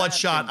Arthur's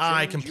bloodshot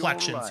eye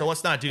complexion, so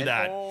let's not do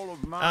that.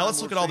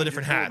 Let's look at all the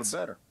different hats.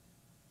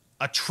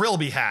 A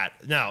trilby hat.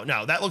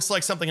 No, that looks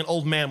like something an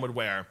old man would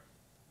wear.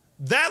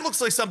 That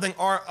looks like something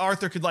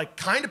Arthur could like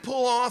kind of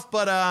pull off,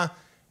 but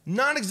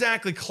not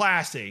exactly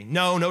classy.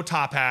 No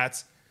top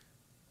hats.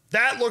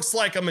 That looks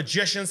like a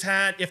magician's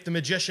hat if the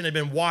magician had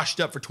been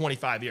washed up for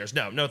 25 years.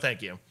 No,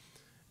 thank you.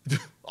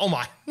 Oh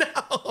my,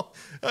 no.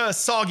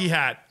 Soggy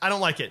hat, I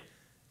don't like it.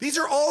 These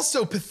are all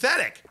so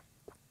pathetic.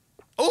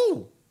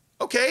 Oh,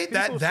 okay,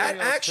 that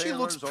actually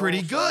looks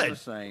pretty good. The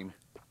same,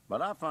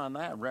 but I find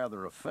that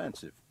rather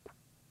offensive.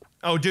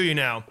 Oh, do you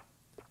now?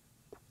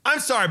 I'm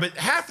sorry, but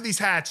half of these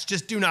hats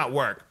just do not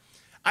work.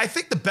 I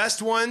think the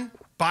best one,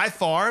 by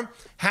far,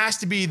 has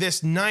to be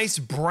this nice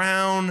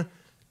brown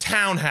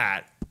town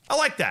hat. I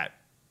like that.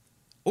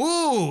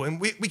 Ooh, and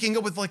we can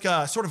go with like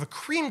a sort of a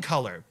cream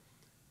color.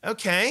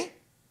 Okay.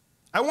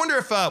 I wonder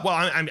if,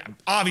 well,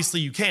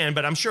 obviously you can,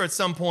 but I'm sure at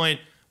some point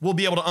we'll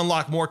be able to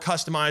unlock more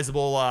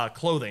customizable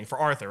clothing for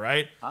Arthur,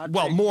 right?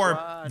 Well, more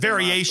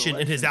variation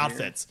in his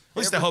outfits. At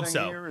least I hope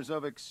so. Everything here is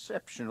of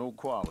exceptional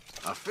quality.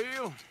 I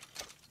feel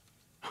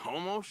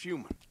almost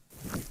human.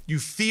 You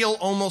feel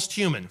almost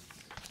human.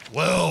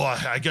 Well,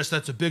 I guess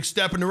that's a big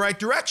step in the right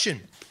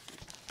direction.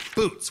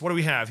 Boots, what do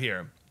we have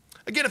here?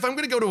 Again, if I'm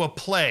gonna go to a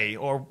play,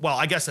 or, well,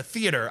 I guess a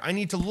theater, I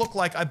need to look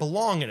like I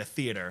belong in a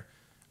theater.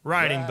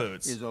 Riding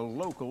boots. That is a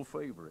local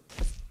favorite.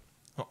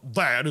 Oh,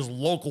 that is a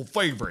local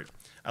favorite.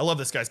 I love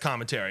this guy's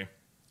commentary.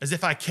 As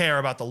if I care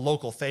about the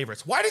local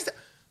favorites. Why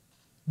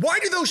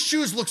do those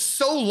shoes look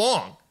so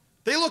long?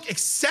 They look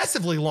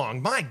excessively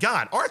long. My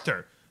God,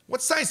 Arthur,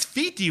 what size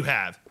feet do you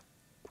have?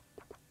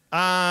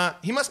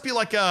 He must be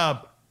like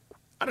I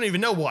don't even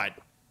know what.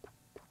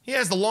 He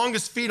has the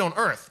longest feet on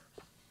Earth.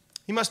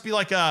 He must be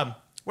like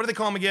what do they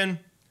call him again?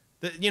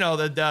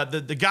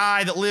 The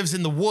guy that lives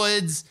in the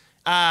woods.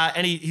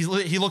 And he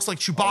looks like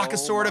Chewbacca,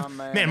 sort of.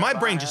 Man, my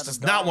brain just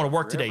does not want to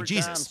work today.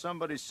 Jesus. Every time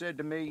somebody said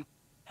to me,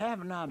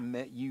 haven't I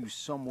met you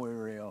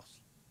somewhere else?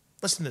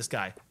 Listen to this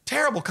guy.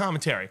 Terrible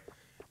commentary.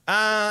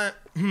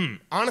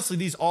 Honestly,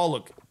 these all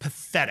look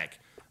pathetic.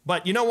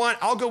 But you know what?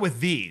 I'll go with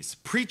these.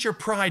 Preacher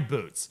Pride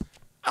boots.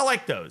 I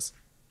like those.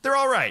 They're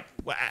all right.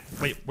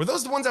 Wait, were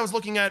those the ones I was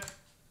looking at?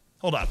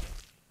 Hold up.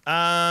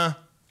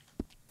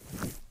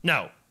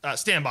 No.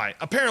 Stand by.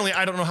 Apparently,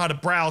 I don't know how to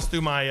browse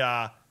through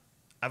my,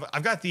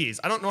 I've got these.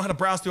 I don't know how to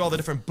browse through all the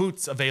different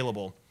boots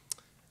available.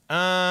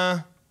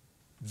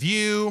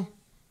 View.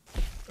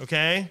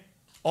 Okay.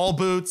 All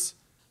boots.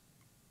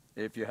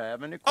 If you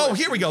have any questions, oh,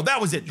 here we go.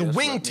 That was it. The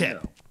wingtip.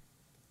 Know.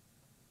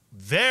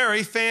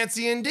 Very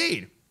fancy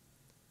indeed.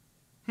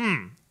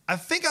 I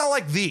think I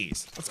like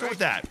these. Let's go with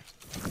that.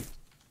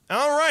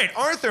 All right,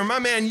 Arthur, my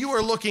man, you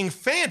are looking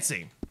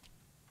fancy.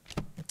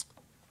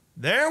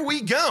 There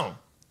we go.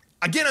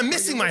 Again, I'm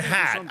missing my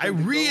hat. I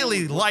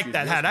really like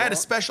that hat. I had a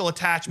special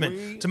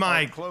attachment to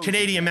my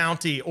Canadian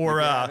Mountie or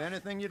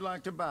anything you'd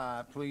like to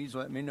buy, please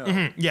let me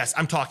know. Yes,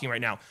 I'm talking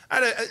right now. I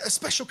had a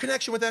special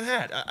connection with that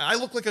hat. I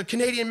look like a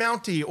Canadian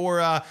Mountie or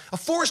a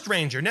forest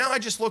ranger. Now I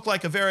just look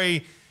like a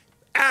very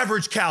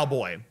average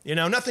cowboy, you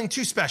know, nothing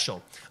too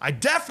special. I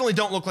definitely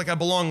don't look like I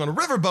belong on a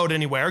riverboat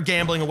anywhere,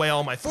 gambling away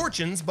all my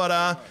fortunes, but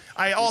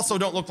I also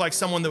don't look like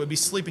someone that would be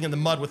sleeping in the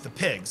mud with the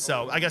pigs,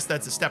 so I guess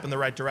that's a step in the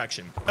right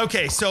direction.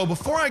 Okay, so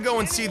before I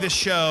go and see this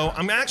show,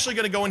 I'm actually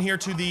gonna go in here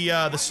to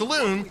the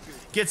saloon,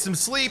 get some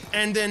sleep,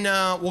 and then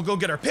we'll go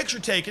get our picture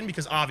taken,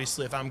 because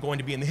obviously if I'm going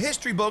to be in the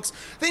history books,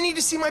 they need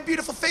to see my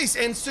beautiful face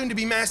and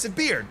soon-to-be massive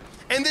beard.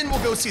 And then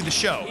we'll go see the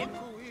show.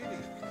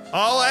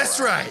 Oh,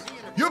 that's right.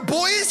 Your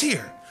boy is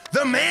here.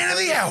 The man of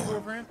the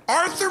hour,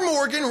 Arthur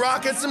Morgan,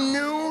 rocking some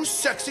new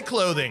sexy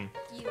clothing.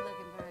 You looking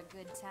for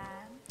a good time?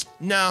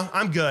 No,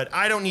 I'm good.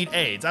 I don't need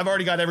AIDS. I've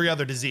already got every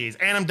other disease,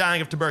 and I'm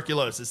dying of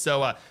tuberculosis.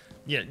 So,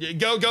 yeah,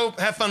 go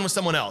have fun with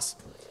someone else.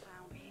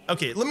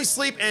 Okay, let me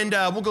sleep, and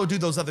we'll go do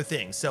those other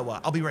things. So,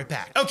 I'll be right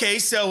back. Okay,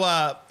 so,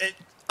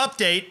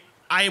 update.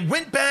 I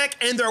went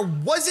back, and there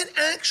wasn't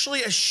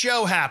actually a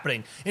show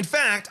happening. In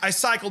fact, I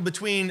cycled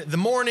between the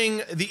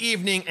morning, the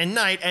evening, and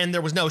night, and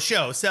there was no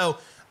show. So,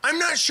 I'm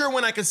not sure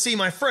when I can see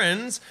my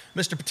friends,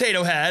 Mr.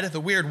 Potato Head, the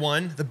weird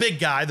one, the big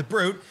guy, the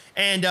brute,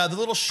 and the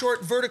little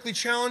short vertically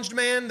challenged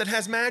man that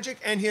has magic,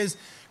 and his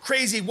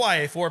crazy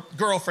wife or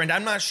girlfriend.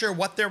 I'm not sure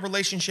what their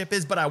relationship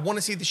is, but I want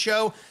to see the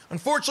show.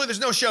 Unfortunately, there's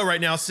no show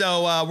right now,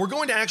 so we're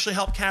going to actually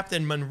help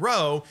Captain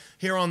Monroe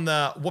here on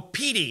the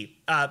Wapiti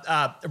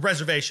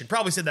reservation.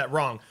 Probably said that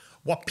wrong.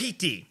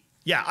 Wapiti.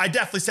 Yeah, I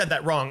definitely said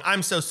that wrong.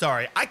 I'm so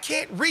sorry. I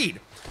can't read.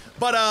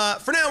 But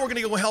for now, we're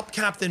going to go help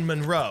Captain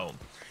Monroe.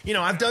 You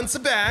know, I've done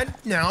some bad,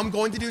 now I'm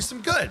going to do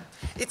some good.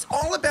 It's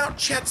all about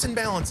checks and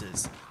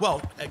balances.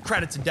 Well,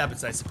 credits and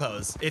debits, I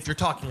suppose, if you're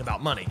talking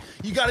about money.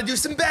 You gotta do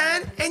some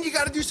bad, and you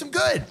gotta do some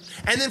good.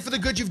 And then for the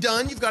good you've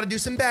done, you've gotta do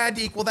some bad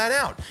to equal that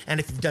out. And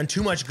if you've done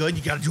too much good,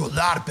 you gotta do a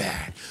lot of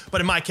bad. But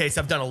in my case,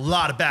 I've done a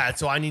lot of bad,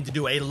 so I need to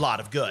do a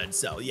lot of good.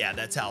 So yeah,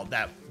 that's how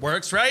that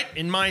works, right?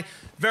 In my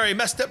very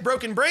messed up,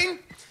 broken brain,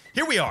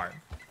 here we are.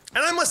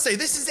 And I must say,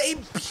 this is a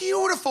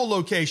beautiful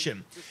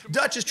location.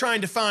 Dutch is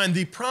trying to find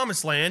the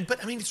promised land,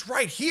 but I mean, it's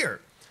right here.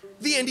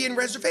 The Indian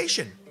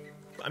reservation.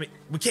 I mean,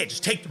 we can't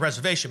just take the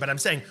reservation, but I'm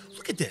saying,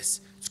 look at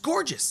this. It's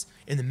gorgeous.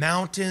 In the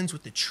mountains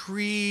with the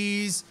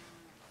trees,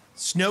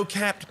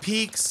 snow-capped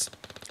peaks,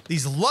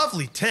 these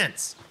lovely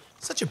tents.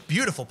 Such a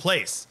beautiful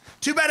place.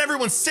 Too bad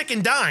everyone's sick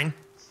and dying.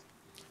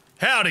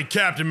 Howdy,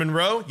 Captain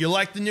Monroe. You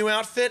like the new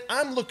outfit?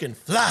 I'm looking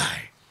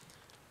fly.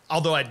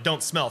 Although I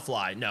don't smell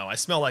fly. No, I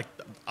smell like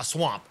a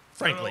swamp.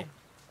 Frankly.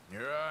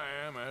 Hello. Here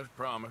I am, as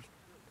promised.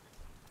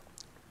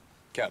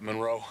 Captain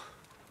Monroe.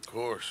 Of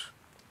course.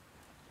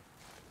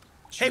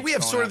 Hey, we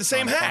have sort of the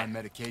same hat.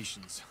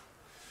 Medications.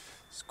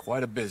 It's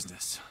quite a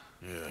business.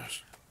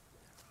 Yes.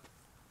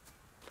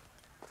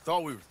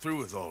 Thought we were through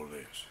with all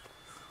this.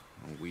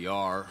 We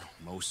are,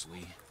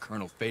 mostly.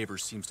 Colonel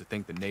Favors seems to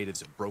think the natives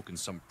have broken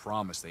some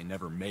promise they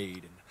never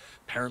made, and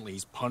apparently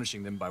he's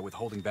punishing them by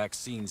withholding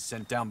vaccines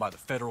sent down by the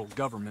federal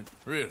government.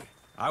 Really?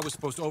 I was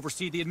supposed to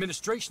oversee the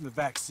administration of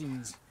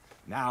vaccines.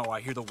 Now I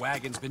hear the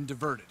wagon's been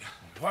diverted.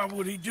 Why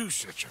would he do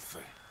such a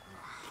thing?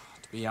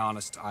 To be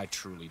honest, I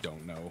truly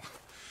don't know.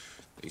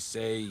 They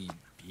say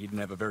he didn't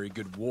have a very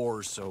good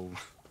war, so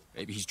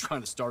maybe he's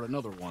trying to start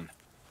another one.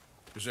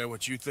 Is that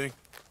what you think?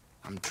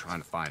 I'm trying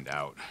to find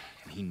out,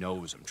 and he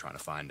knows I'm trying to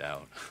find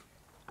out.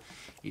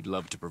 He'd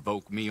love to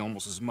provoke me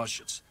almost as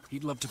much as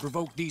he'd love to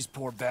provoke these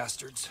poor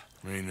bastards.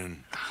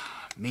 Meaning?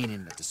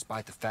 Meaning that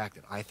despite the fact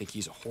that I think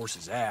he's a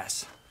horse's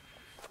ass,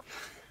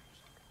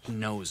 he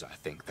knows I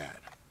think that.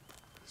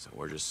 So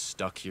we're just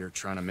stuck here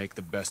trying to make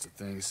the best of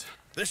things.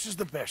 This is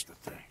the best of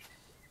things.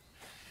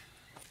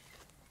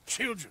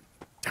 Children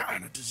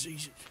dying of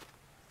diseases.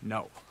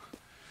 No.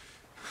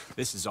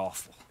 This is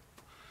awful.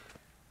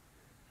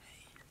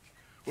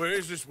 Where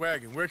is this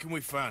wagon? Where can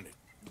we find it?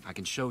 I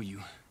can show you.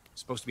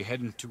 It's supposed to be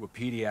heading to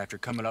Wapiti after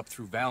coming up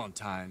through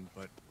Valentine,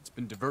 but it's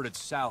been diverted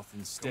south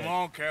instead. Come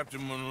on,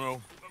 Captain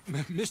Monroe.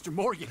 Mr.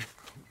 Morgan,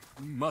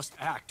 we must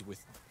act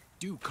with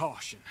due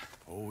caution.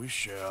 Oh, we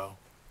shall.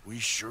 We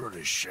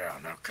surely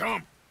shall. Now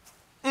come.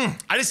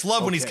 I just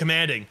love when he's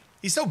commanding.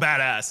 He's so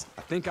badass.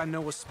 I think I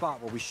know a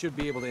spot where we should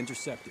be able to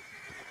intercept it.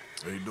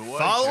 Lead the way,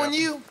 Following Captain.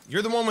 you?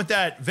 You're the one with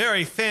that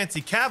very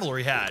fancy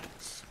cavalry hat.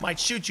 Might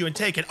shoot you and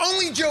take it.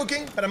 Only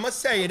joking, but I must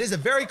say it is a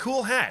very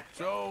cool hat.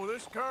 So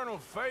this Colonel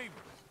Favors,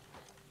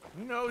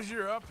 he knows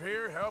you're up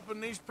here helping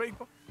these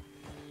people?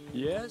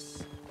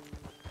 Yes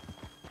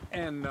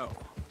and no.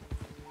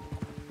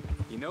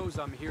 He knows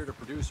I'm here to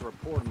produce a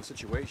report on the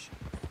situation.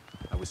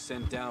 I was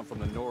sent down from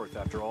the north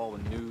after all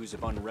the news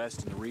of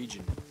unrest in the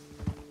region.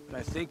 But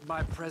I think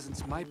my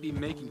presence might be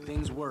making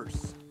things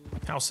worse.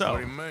 How so?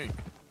 What do you mean?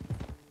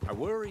 I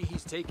worry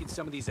he's taking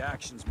some of these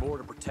actions more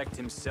to protect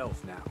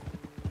himself now.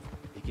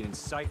 He can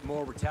incite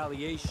more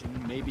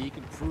retaliation, maybe he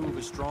can prove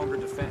a stronger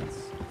defense.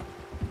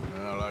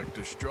 Like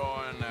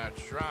destroying that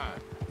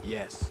shrine.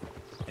 Yes,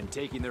 and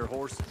taking their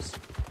horses.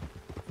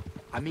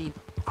 I mean,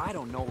 I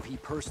don't know if he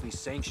personally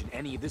sanctioned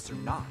any of this or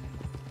not.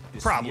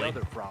 This Probably. is the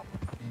other problem.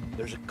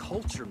 There's a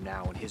culture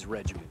now in his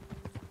regiment.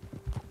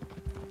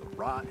 The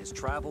rot has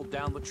traveled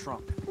down the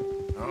trunk.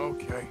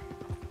 Okay.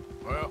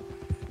 Well,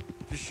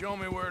 just show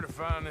me where to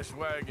find this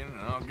wagon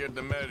and I'll get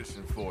the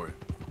medicine for you.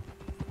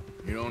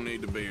 You don't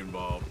need to be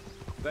involved.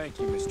 Thank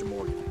you, Mr.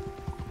 Morgan.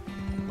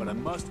 But I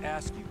must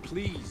ask you,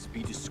 please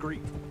be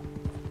discreet.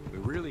 We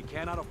really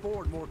cannot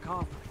afford more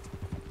conflict.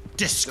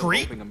 Still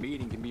Discreet? hoping a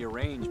meeting can be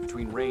arranged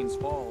between Rains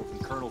Falls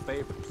and Colonel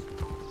Favors.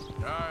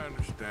 I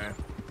understand.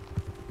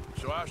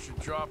 So I should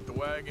drop the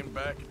wagon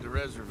back at the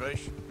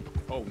reservation?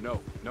 Oh,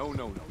 no.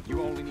 No.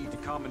 You only need to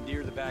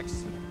commandeer the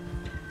vaccine.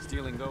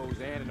 Stealing those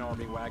and an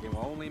army wagon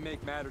will only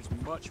make matters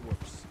much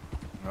worse.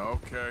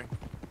 Okay.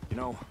 You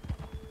know,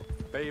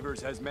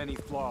 Favors has many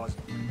flaws,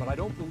 but I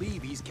don't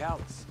believe he's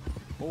callous.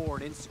 More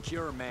an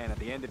insecure man at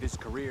the end of his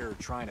career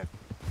trying to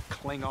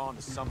cling on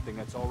to something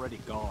that's already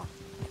gone.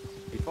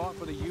 He fought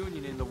for the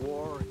Union in the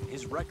war, and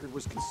his record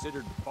was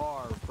considered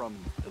far from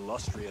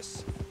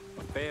illustrious.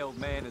 A failed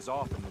man is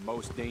often the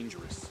most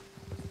dangerous.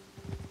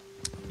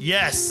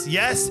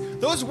 Yes.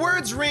 Those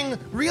words ring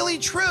really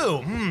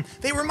true.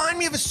 They remind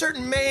me of a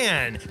certain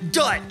man.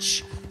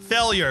 Dutch.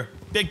 Failure.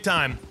 Big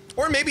time.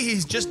 Or maybe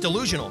he's just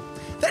delusional.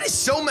 That is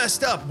so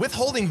messed up.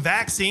 Withholding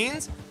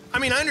vaccines? I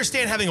mean, I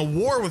understand having a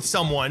war with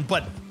someone,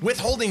 but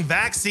withholding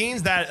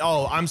vaccines,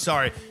 oh, I'm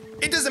sorry.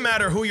 It doesn't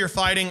matter who you're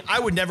fighting. I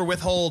would never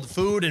withhold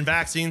food and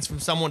vaccines from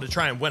someone to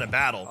try and win a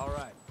battle. All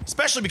right.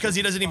 Especially because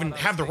he doesn't even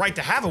have the right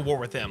to have a war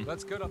with him.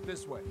 Let's cut up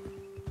this way.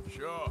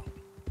 Sure.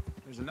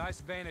 There's a nice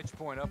vantage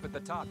point up at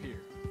the top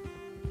here.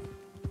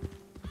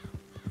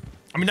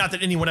 I mean, not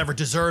that anyone ever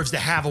deserves to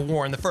have a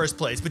war in the first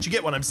place, but you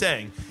get what I'm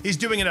saying. He's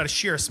doing it out of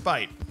sheer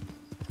spite.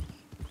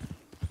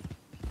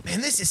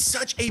 Man, this is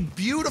such a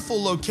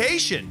beautiful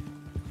location.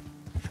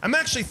 I'm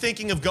actually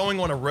thinking of going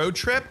on a road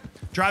trip,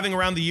 driving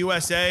around the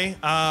USA.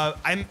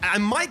 I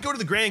might go to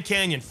the Grand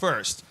Canyon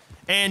first.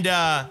 And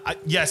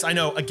yes, I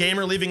know, a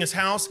gamer leaving his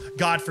house,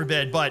 God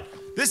forbid, but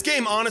this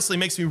game honestly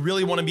makes me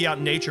really want to be out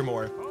in nature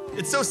more.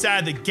 It's so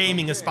sad that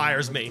gaming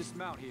inspires me.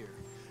 Dismount here.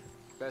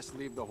 Best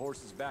leave the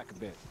horses back a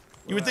bit.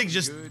 You would think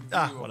just,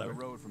 whatever. The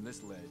road from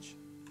this ledge.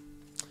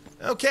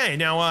 Okay,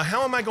 now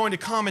how am I going to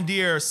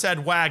commandeer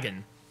said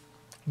wagon?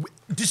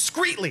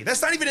 Discreetly,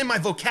 that's not even in my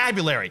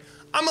vocabulary.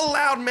 I'm a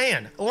loud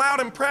man,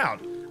 loud and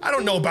proud. I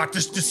don't know about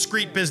this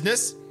discreet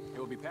business. It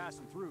will be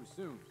passing through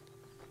soon.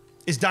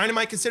 Is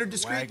dynamite considered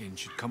discreet? Wagon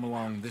should come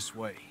along this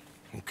way.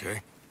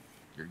 Okay.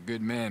 You're a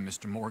good man,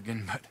 Mr.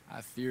 Morgan, but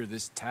I fear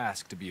this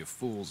task to be a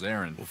fool's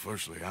errand. Well,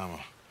 firstly, I'm a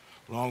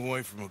long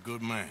way from a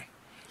good man.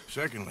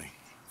 Secondly,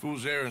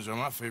 fool's errands are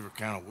my favorite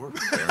kind of work.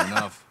 Fair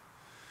enough.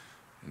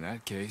 In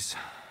that case,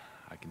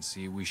 I can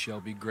see we shall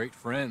be great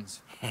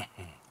friends.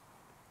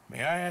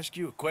 May I ask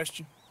you a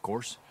question? Of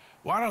course.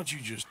 Why don't you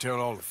just tell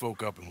all the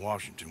folk up in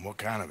Washington what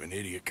kind of an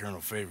idiot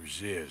Colonel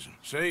Favors is and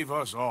save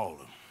us all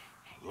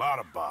a lot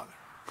of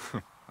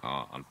bother?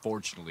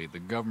 Unfortunately, the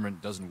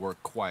government doesn't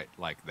work quite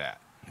like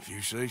that. If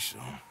you say so.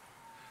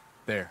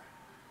 There.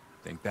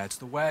 Think that's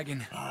the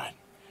wagon. All right.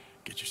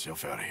 Get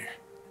yourself out of here.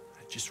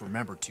 Just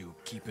remember to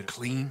keep it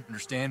clean,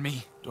 understand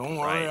me? Don't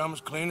worry, I'm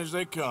as clean as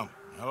they come.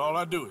 Now all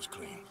I do is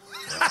clean.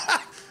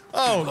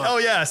 Oh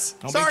yes.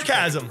 Don't beat you back at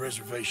Sarcasm. the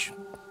reservation.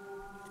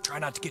 Try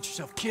not to get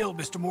yourself killed,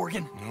 Mr.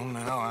 Morgan. No,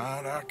 now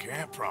I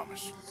can't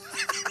promise.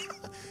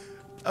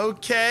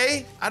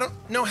 Okay, I don't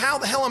know how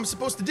the hell I'm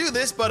supposed to do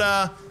this,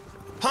 but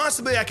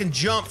possibly I can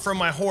jump from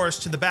my horse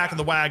to the back of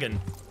the wagon.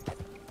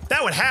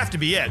 That would have to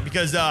be it,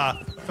 because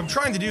if I'm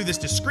trying to do this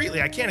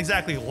discreetly, I can't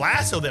exactly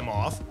lasso them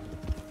off.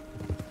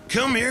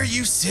 Come here,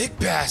 you sick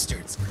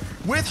bastards.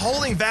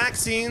 Withholding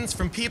vaccines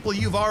from people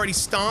you've already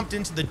stomped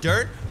into the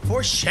dirt?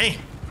 For shame.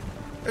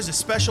 There's a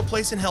special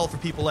place in hell for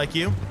people like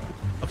you.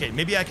 Okay,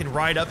 maybe I can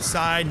ride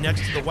upside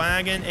next to the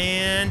wagon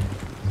and...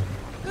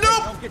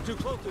 Nope! Don't get too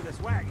close to this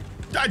wagon.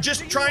 I'm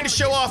just trying to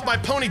show off my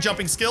pony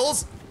jumping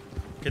skills.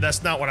 Okay,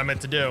 that's not what I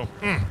meant to do.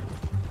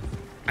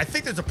 I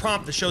think there's a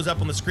prompt that shows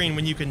up on the screen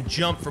when you can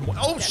jump from...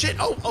 Oh, shit!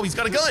 Oh, he's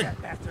got a gun!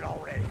 That bastard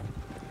already.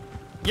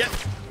 Yep.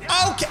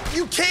 Okay,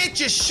 you can't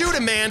just shoot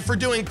a man for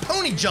doing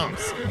pony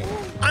jumps.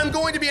 I'm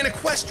going to be an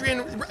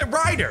equestrian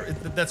rider.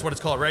 That's what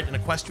it's called, right? An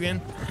equestrian?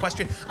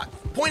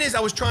 Point is, I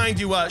was trying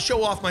to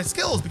show off my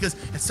skills because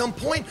at some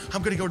point,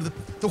 I'm gonna go to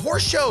the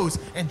horse shows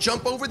and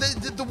jump over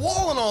the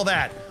wall and all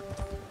that.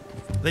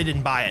 They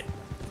didn't buy it.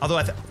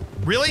 Although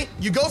really?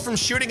 You go from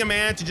shooting a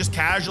man to just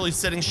casually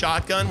sitting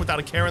shotgun without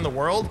a care in the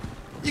world?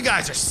 You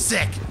guys are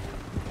sick.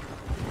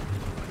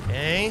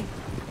 Okay,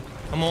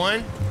 come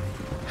on.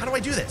 How do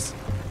I do this?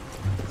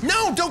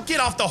 No, don't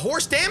get off the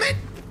horse, damn it!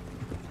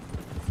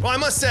 Well, I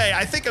must say,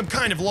 I think I'm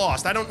kind of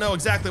lost. I don't know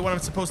exactly what I'm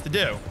supposed to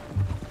do.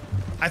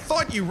 I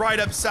thought you ride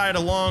upside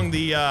along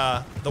the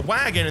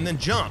wagon and then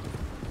jump.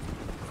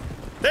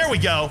 There we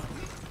go.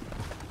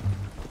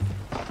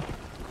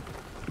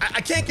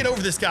 I can't get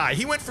over this guy.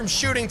 He went from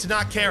shooting to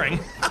not caring.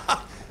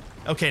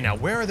 Okay, now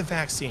where are the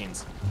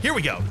vaccines? Here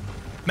we go.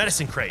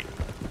 Medicine crate.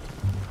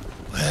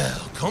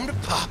 Well, come to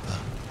Papa.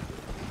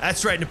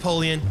 That's right,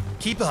 Napoleon.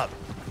 Keep up.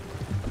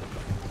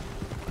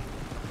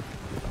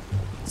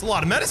 It's a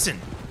lot of medicine.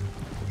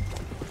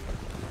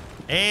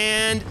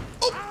 And...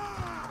 Oh!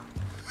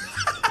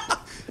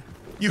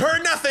 You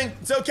heard nothing.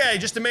 It's okay.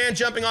 Just a man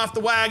jumping off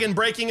the wagon,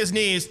 breaking his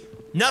knees.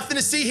 Nothing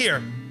to see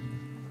here.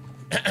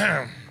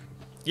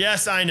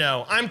 Yes, I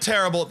know. I'm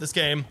terrible at this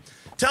game.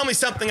 Tell me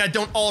something I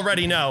don't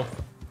already know.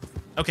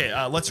 Okay,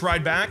 let's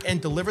ride back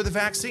and deliver the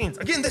vaccines.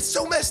 Again, that's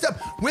so messed up.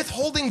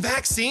 Withholding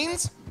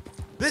vaccines?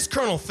 This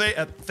Colonel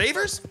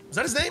Favors? Is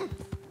that his name?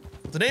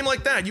 With a name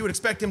like that, you would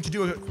expect him to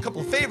do a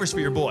couple of favors for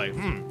your boy.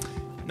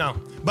 No.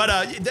 But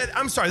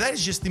I'm sorry, that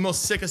is just the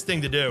most sickest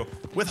thing to do.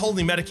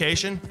 Withholding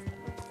medication?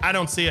 I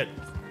don't see it.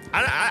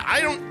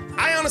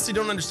 I honestly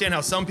don't understand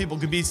how some people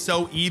could be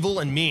so evil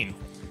and mean.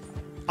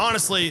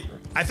 Honestly,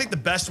 I think the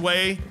best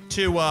way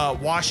to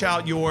wash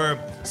out your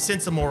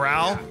sense of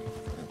morale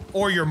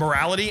or your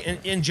morality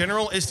in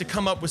general is to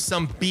come up with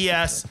some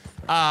BS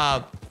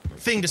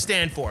thing to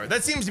stand for.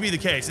 That seems to be the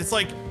case. It's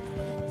like,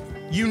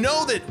 you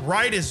know that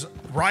right is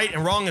right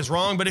and wrong is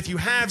wrong, but if you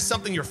have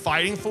something you're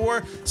fighting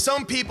for,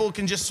 some people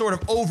can just sort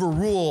of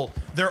overrule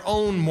their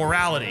own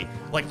morality.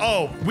 Like,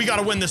 oh, we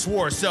gotta win this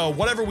war, so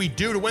whatever we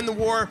do to win the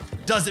war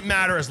doesn't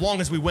matter as long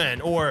as we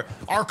win, or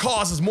our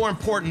cause is more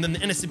important than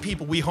the innocent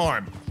people we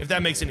harm, if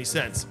that makes any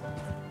sense.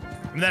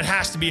 I mean, that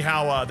has to be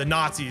how the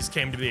Nazis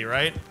came to be,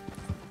 right?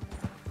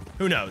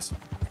 Who knows?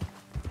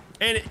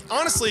 And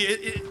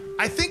honestly,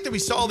 I think that we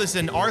saw this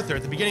in Arthur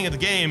at the beginning of the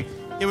game.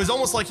 It was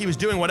almost like he was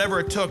doing whatever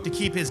it took to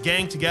keep his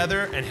gang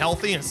together and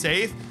healthy and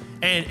safe,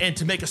 and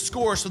to make a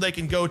score so they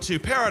can go to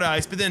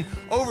paradise. But then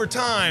over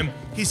time,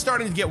 he's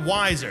starting to get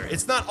wiser.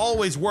 It's not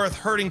always worth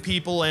hurting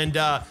people and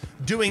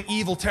doing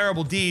evil,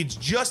 terrible deeds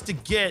just to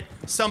get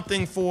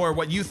something for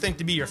what you think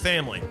to be your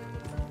family.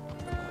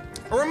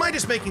 Or am I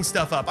just making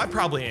stuff up? I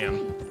probably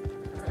am.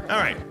 All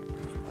right.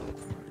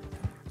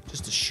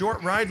 Just a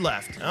short ride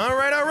left. All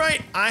right, all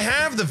right. I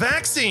have the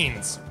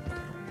vaccines.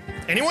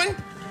 Anyone?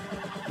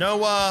 No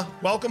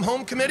welcome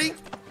home committee?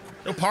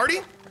 No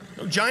party?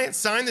 No giant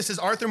sign that says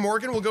Arthur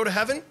Morgan will go to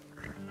heaven?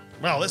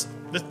 Well, this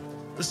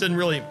didn't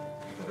really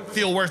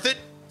feel worth it.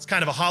 It's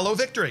kind of a hollow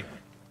victory.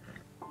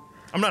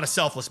 I'm not a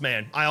selfless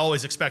man. I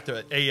always expect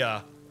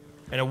an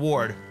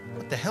award.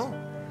 What the hell?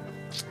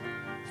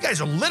 You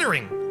guys are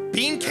littering.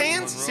 Bean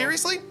cans?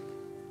 Seriously?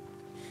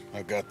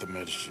 I got the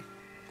medicine.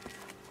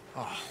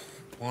 Oh,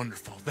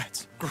 wonderful.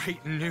 That's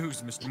great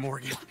news, Mr.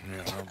 Morgan.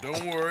 Yeah, no,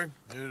 don't worry.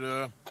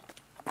 It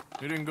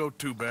didn't go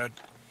too bad.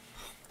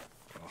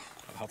 Oh,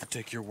 I'll have to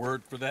take your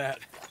word for that.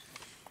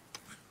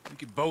 We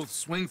could both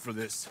swing for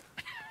this.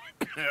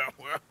 Yeah,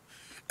 well,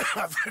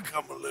 I think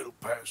I'm a little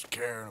past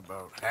caring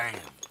about hanging,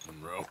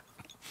 Monroe.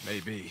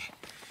 Maybe.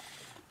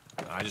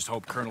 I just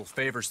hope Colonel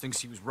Favors thinks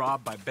he was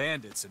robbed by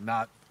bandits and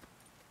not...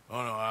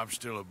 Oh, no, I'm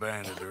still a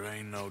bandit. There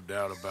ain't no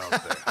doubt about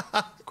that.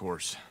 Of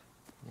course.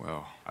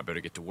 Well, I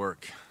better get to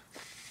work.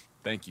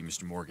 Thank you,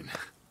 Mr. Morgan.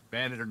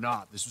 Bandit or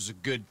not, this was a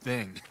good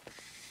thing.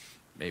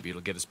 Maybe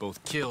it'll get us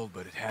both killed,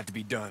 but it had to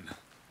be done.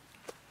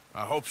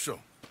 I hope so.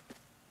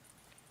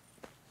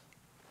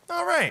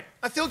 All right.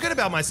 I feel good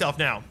about myself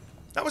now.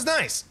 That was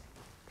nice.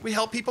 We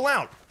help people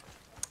out.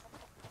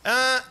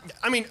 I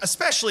mean,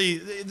 especially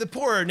the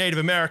poor Native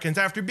Americans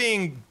after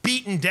being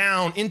beaten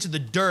down into the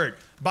dirt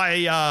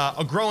by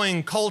a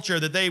growing culture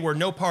that they were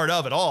no part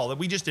of at all, that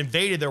we just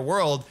invaded their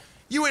world.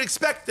 You would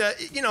expect,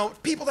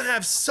 people to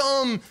have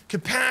some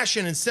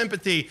compassion and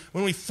sympathy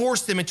when we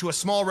forced them into a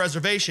small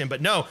reservation.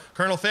 But no,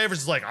 Colonel Favors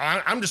is like,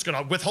 I'm just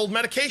going to withhold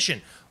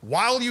medication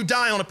while you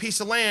die on a piece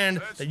of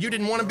land that you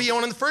didn't want to be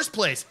on in the first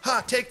place.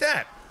 Ha, take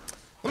that.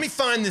 Let me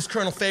find this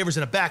Colonel Favors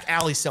in a back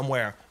alley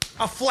somewhere.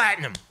 I'll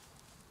flatten him.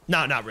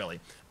 No, not really.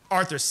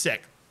 Arthur's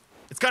sick.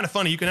 It's kind of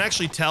funny. You can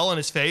actually tell on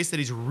his face that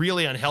he's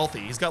really unhealthy.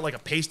 He's got like a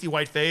pasty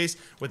white face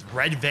with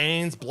red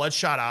veins,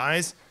 bloodshot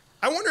eyes.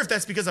 I wonder if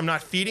that's because I'm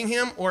not feeding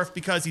him or if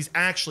because he's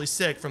actually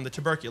sick from the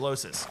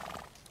tuberculosis.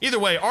 Either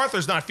way,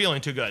 Arthur's not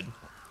feeling too good.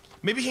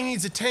 Maybe he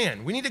needs a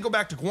tan. We need to go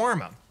back to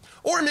Guarma.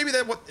 Or maybe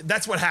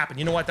that's what happened.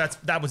 You know what?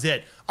 That was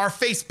it. Our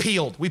face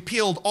peeled. We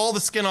peeled all the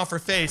skin off her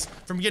face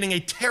from getting a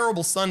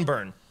terrible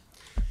sunburn.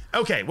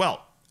 Okay,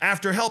 well,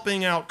 after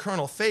helping out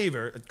Colonel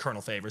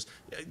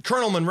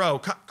Monroe,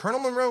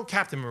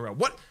 Captain Monroe,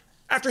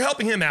 after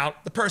helping him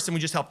out, the person we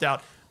just helped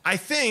out, I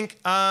think,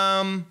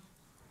 can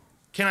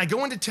I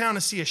go into town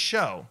to see a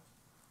show?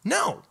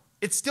 No,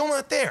 it's still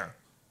not there.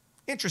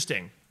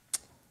 Interesting.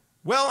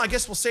 Well, I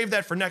guess we'll save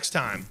that for next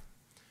time.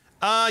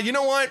 You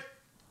know what?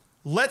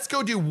 Let's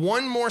go do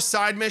one more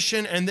side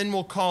mission and then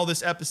we'll call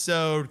this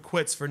episode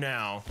quits for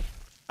now.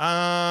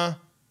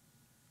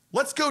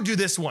 Let's go do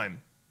this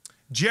one.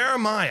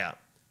 Jeremiah.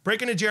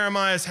 Break into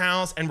Jeremiah's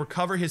house and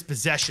recover his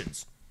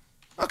possessions.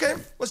 Okay,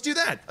 let's do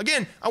that.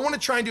 Again, I want to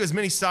try and do as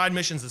many side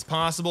missions as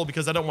possible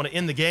because I don't want to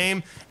end the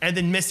game and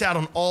then miss out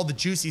on all the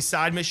juicy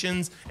side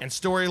missions and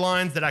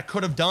storylines that I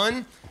could have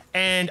done.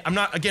 And I'm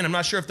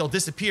not sure if they'll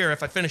disappear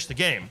if I finish the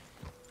game.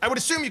 I would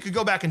assume you could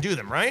go back and do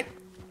them, right?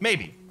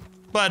 Maybe.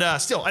 But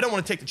still, I don't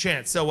want to take the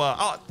chance, so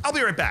I'll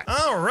be right back.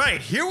 All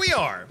right, here we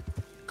are.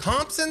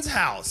 Compson's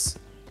house.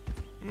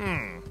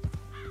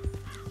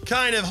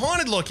 Kind of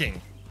haunted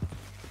looking.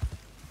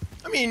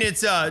 I mean, it's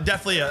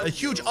definitely a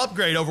huge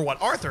upgrade over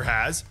what Arthur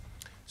has.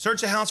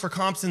 Search the house for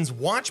Compson's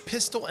watch,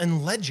 pistol,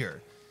 and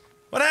ledger.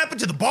 What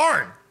happened to the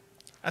barn?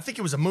 I think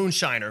it was a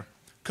moonshiner.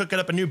 Cooking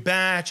up a new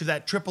batch of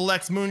that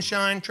XXX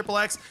moonshine.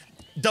 XXX?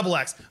 Double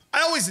X.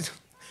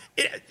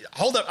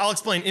 Hold up, I'll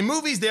explain. In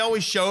movies, they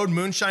always showed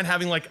moonshine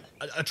having like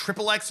a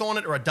XXX on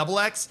it or a double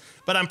X,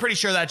 but I'm pretty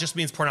sure that just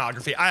means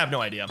pornography. I have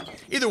no idea.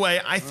 Either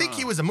way, I think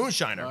he was a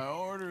moonshiner. By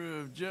order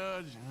of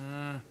judge,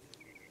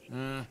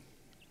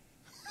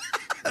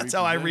 That's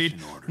how I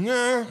read.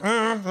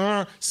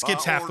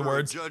 Skips half the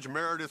words. Judge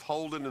Meredith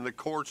Holden in the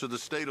courts of the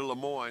state of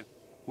Lemoyne,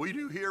 we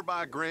do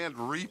hereby grant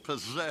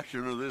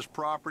repossession of this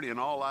property and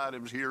all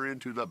items herein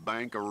to the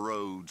Bank of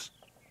Rhodes.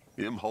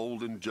 M.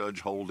 Holden, Judge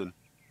Holden.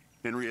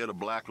 Henrietta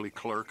Blackley,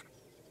 clerk.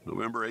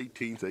 November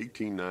 18th,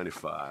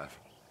 1895.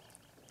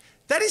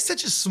 That is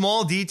such a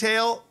small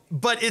detail,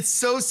 but it's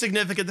so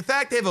significant. The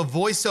fact they have a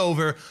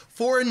voiceover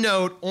for a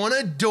note on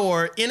a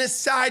door in a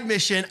side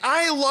mission.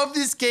 I love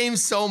this game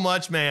so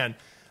much, man.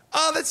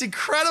 Oh, that's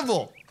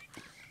incredible.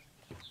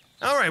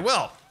 All right,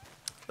 well,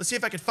 let's see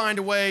if I can find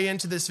a way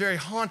into this very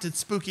haunted,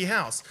 spooky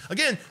house.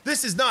 Again,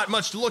 this is not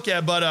much to look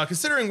at, but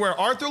considering where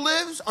Arthur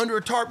lives, under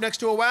a tarp next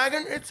to a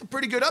wagon, it's a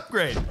pretty good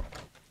upgrade.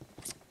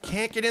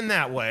 can't get in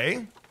that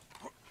way.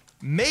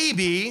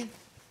 Maybe,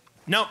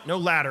 nope, no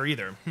ladder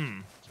either.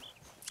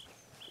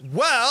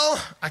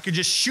 Well, I could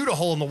just shoot a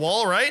hole in the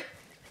wall, right?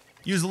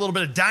 Use a little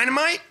bit of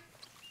dynamite.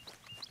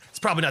 It's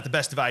probably not the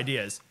best of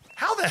ideas.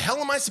 How the hell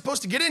am I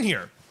supposed to get in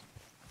here?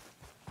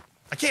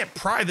 I can't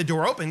pry the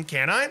door open,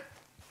 can I?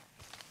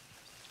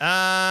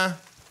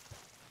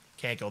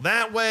 Can't go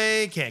that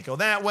way, can't go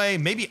that way.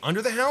 Maybe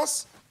under the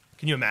house?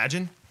 Can you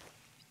imagine?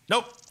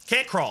 Nope,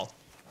 can't crawl.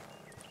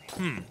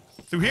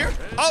 Through here?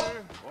 Oh!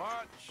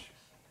 Watch.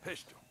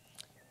 Pistol.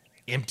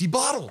 Empty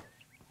bottle.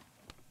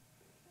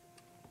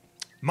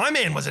 My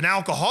man was an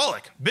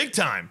alcoholic, big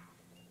time.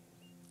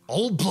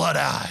 Old Blood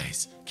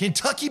Eyes,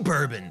 Kentucky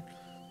bourbon.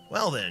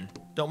 Well then,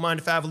 don't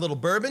mind if I have a little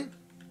bourbon?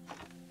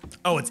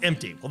 Oh, it's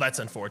empty. Well, that's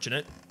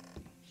unfortunate.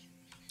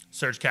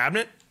 Search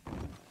cabinet.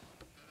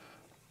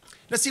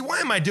 Now see, why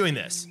am I doing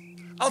this?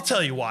 I'll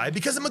tell you why,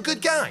 because I'm a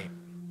good guy.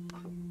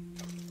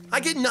 I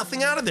get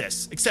nothing out of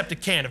this, except a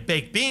can of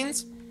baked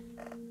beans.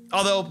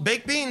 Although,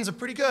 baked beans are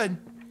pretty good.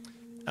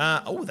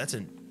 Oh, that's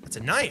a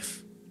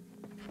knife.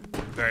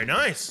 Very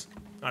nice.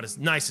 Not as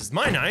nice as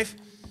my knife.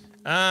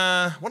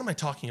 What am I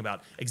talking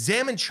about?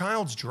 Examine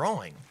child's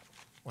drawing.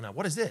 Well, now,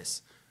 what is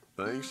this?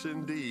 Thanks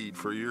indeed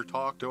for your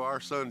talk to our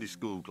Sunday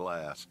school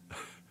class.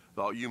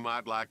 Thought you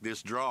might like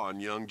this drawing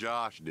young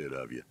Josh did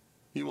of you.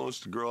 He wants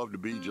to grow up to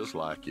be just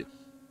like you.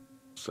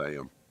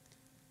 Sam.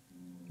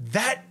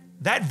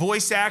 That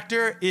voice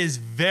actor is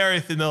very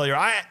familiar.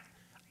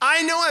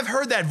 I know I've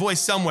heard that voice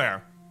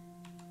somewhere.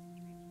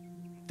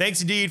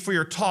 Thanks indeed for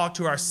your talk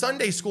to our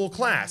Sunday school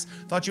class.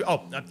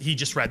 He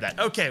just read that.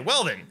 Okay,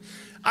 well then.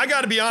 I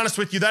gotta be honest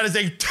with you, that is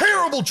a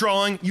terrible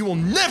drawing. You will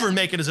never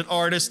make it as an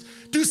artist.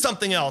 Do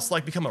something else,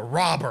 like become a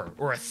robber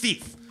or a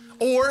thief.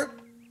 Or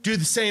do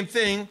the same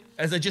thing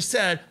as I just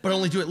said, but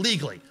only do it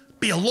legally.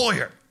 Be a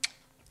lawyer.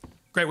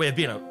 Great way of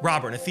being a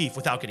robber and a thief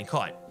without getting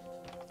caught.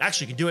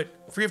 Actually, you can do it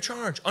free of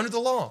charge, under the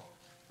law.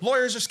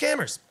 Lawyers are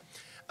scammers.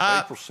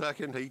 April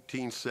 2nd,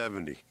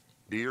 1870.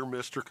 Dear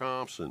Mr.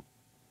 Thompson,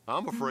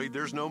 I'm afraid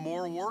there's no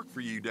more work for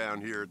you down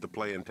here at the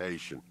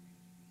plantation.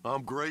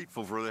 I'm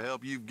grateful for the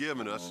help you've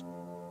given us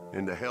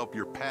and the help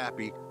your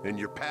pappy and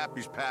your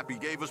pappy's pappy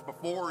gave us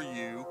before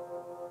you.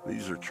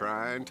 These are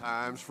trying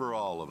times for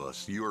all of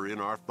us. You are in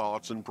our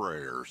thoughts and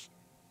prayers.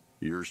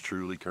 Yours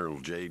truly, Colonel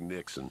J.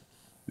 Nixon,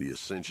 the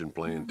Ascension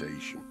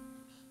Plantation.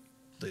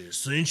 The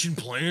Ascension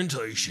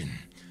Plantation.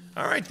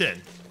 All right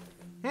then.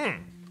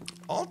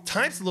 All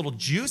types of little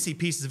juicy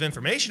pieces of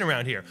information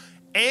around here.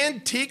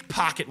 Antique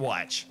pocket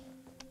watch.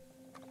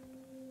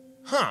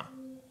 Huh.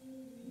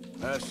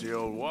 That's the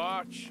old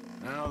watch.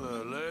 Now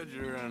the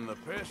ledger and the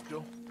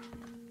pistol.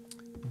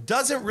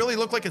 Doesn't really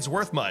look like it's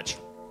worth much.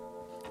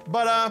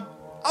 But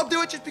I'll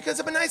do it just because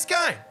I'm a nice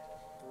guy.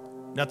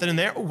 Nothing in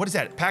there. Oh, what is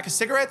that? A pack of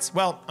cigarettes?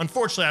 Well,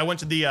 unfortunately, I went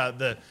to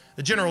the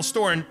general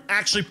store and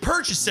actually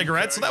purchased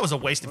cigarettes, so that was a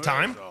waste of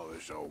time. Where's all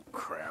this old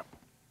crap?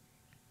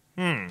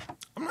 I'm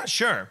not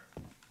sure.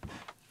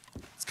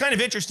 It's kind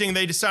of interesting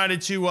they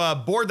decided to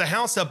board the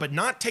house up but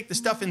not take the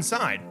stuff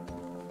inside.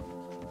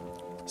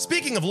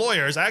 Speaking of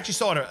lawyers, I actually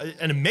saw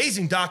an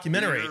amazing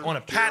documentary on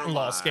a patent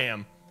law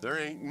scam. There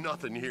ain't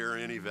nothing here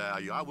of any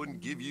value. I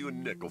wouldn't give you a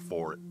nickel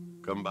for it.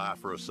 Come by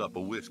for a sup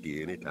of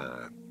whiskey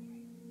anytime.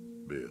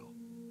 Bill.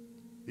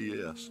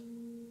 Yes.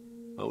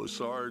 I was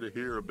sorry to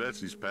hear of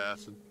Betsy's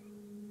passing.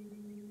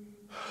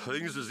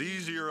 Things is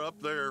easier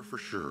up there for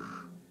sure.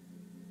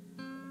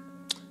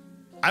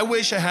 I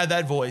wish I had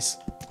that voice.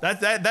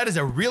 That is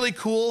a really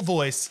cool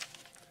voice.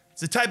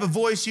 It's the type of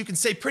voice you can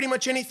say pretty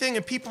much anything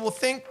and people will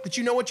think that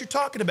you know what you're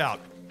talking about.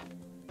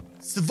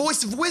 It's the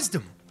voice of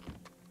wisdom.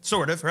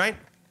 Sort of, right?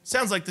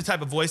 Sounds like the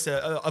type of voice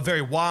a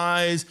very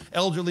wise,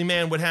 elderly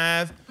man would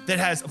have that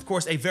has, of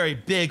course, a very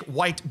big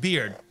white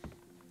beard.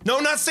 No,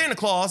 not Santa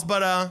Claus,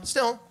 but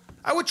still,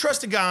 I would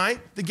trust a guy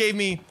that gave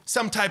me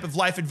some type of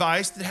life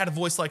advice that had a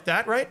voice like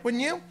that, right?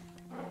 Wouldn't you?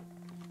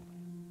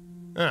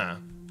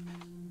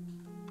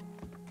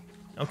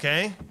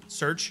 Okay,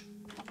 search.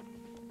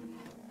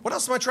 What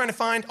else am I trying to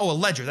find? Oh, a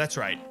ledger, that's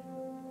right.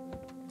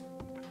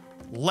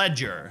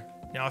 Ledger.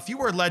 Now, if you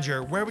were a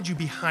ledger, where would you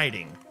be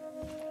hiding?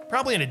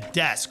 Probably in a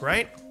desk,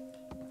 right?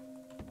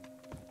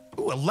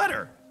 Ooh, a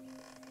letter.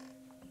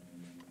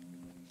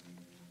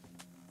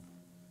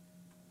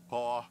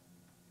 Pa,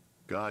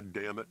 God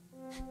damn it.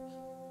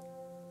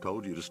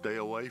 Told you to stay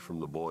away from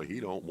the boy.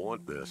 He don't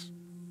want this.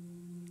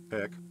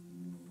 Heck,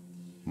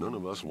 none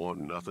of us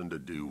want nothing to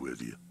do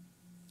with you.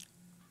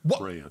 What?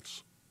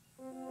 France.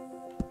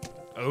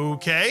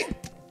 Okay.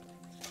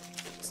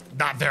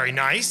 Not very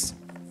nice.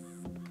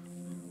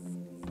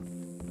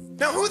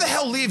 Now, who the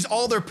hell leaves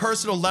all their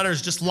personal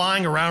letters just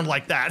lying around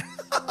like that?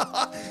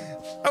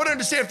 I would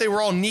understand if they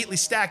were all neatly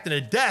stacked in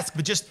a desk,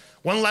 but just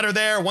one letter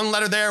there, one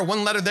letter there,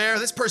 one letter there.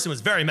 This person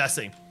was very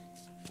messy.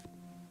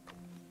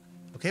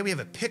 Okay, we have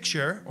a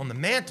picture on the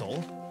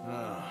mantle.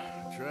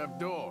 Trap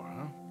door,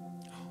 huh?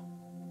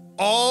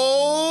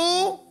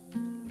 Oh!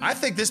 I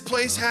think this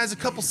place has a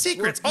couple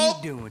secrets.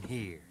 What you doing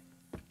here?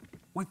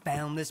 We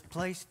found this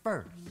place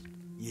first.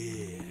 Yeah.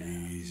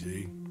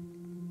 Easy.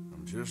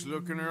 I'm Just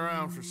looking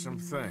around for some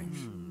things.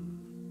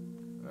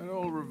 That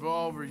old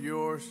revolver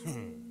yours?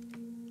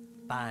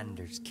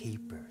 Finders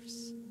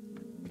keepers.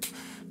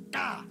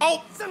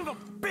 Oh! Son of a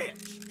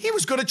bitch! He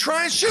was gonna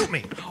try and shoot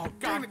me. Oh,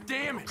 god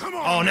damn it! Come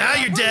on! Oh, now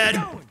you're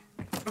dead.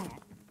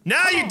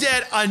 Now you're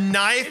dead. A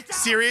knife?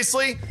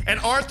 Seriously? And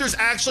Arthur's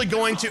actually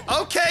going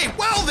to... Okay,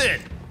 well then!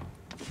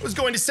 I was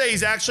going to say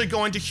he's actually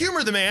going to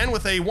humor the man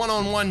with a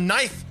one-on-one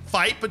knife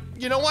fight, but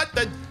you know what?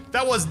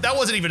 That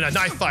wasn't even a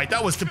knife fight.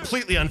 That was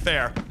completely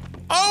unfair.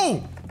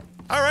 Oh!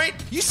 All right,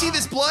 you see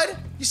this blood?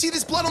 You see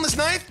this blood on this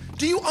knife?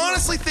 Do you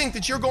honestly think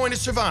that you're going to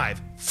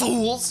survive?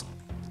 Fools!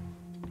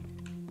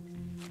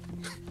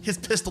 His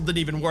pistol didn't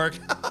even work.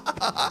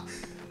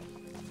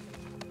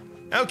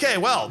 Okay,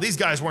 well, these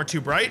guys weren't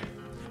too bright.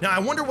 Now, I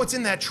wonder what's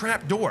in that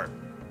trap door.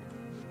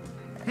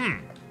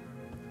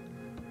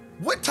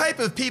 What type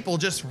of people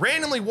just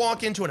randomly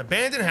walk into an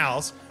abandoned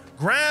house,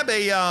 grab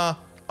a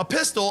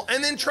pistol,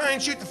 and then try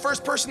and shoot the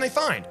first person they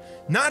find?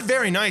 Not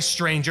very nice,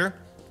 stranger.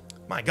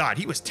 My God,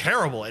 he was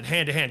terrible at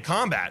hand-to-hand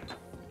combat.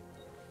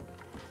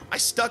 I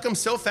stuck him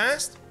so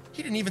fast,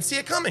 he didn't even see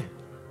it coming.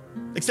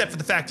 Except for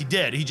the fact he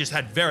did. He just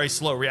had very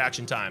slow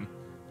reaction time.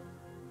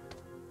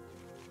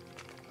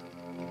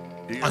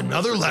 Dear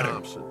Another Mr. letter.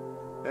 Thompson,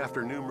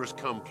 after numerous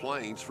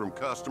complaints from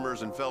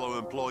customers and fellow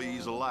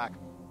employees alike,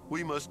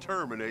 we must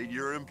terminate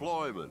your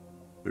employment.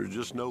 There's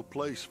just no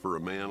place for a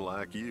man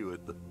like you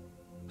at the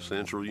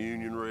Central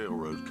Union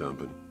Railroad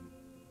Company.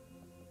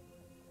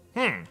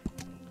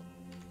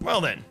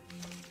 Well then.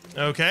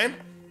 Okay.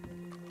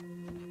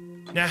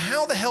 Now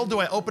how the hell do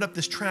I open up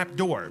this trap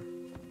door?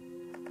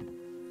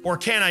 Or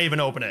can I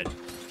even open it?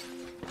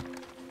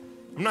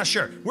 I'm not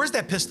sure. Where's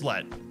that pistol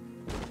at?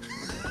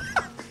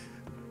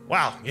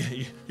 Wow,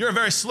 you're a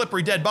very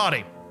slippery dead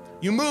body.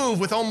 You move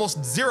with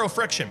almost zero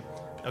friction.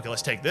 Okay,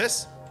 let's take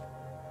this.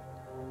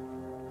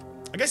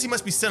 I guess he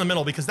must be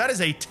sentimental because that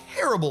is a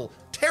terrible,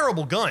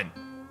 terrible gun.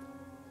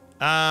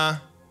 Yeah,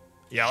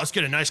 let's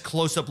get a nice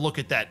close-up look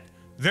at that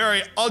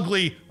very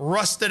ugly,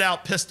 rusted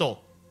out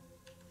pistol.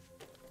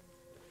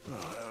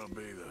 Oh, that'll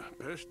be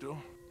the pistol.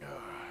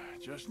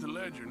 Just the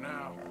ledger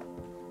now.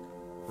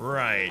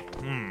 Right,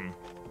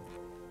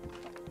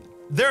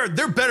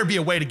 There better be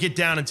a way to get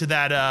down into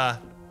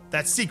that,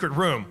 that secret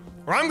room,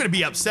 or I'm gonna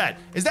be upset.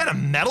 Is that a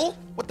medal?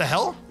 What the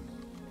hell?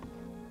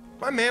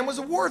 My man was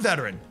a war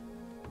veteran.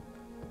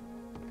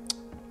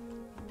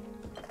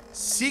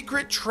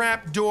 Secret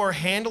trap door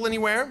handle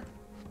anywhere?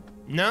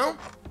 No?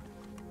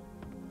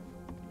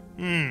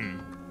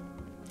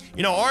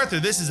 You know, Arthur,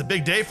 this is a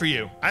big day for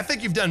you. I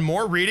think you've done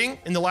more reading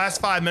in the last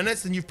 5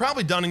 minutes than you've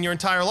probably done in your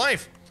entire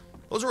life.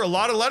 Those were a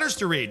lot of letters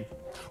to read.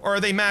 Or are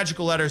they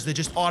magical letters that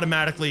just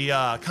automatically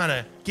kind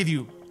of give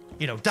you,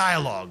 you know,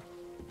 dialogue?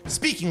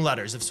 Speaking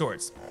letters of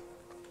sorts.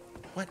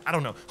 What? I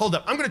don't know. Hold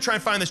up. I'm gonna try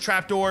and find this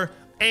trapdoor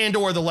and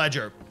or the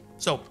ledger.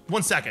 So,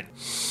 1 second.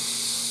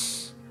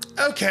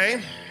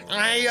 Okay.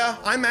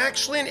 I'm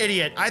actually an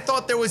idiot. I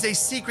thought there was a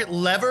secret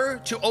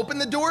lever to open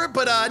the door,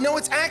 but no,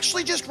 it's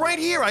actually just right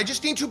here. I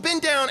just need to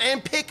bend down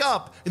and pick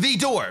up the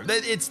door.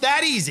 It's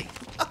that easy.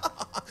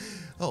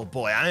 Oh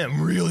boy, I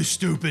am really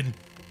stupid.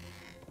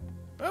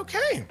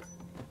 Okay.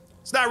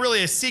 It's not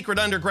really a secret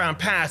underground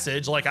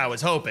passage like I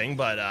was hoping,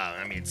 but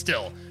I mean,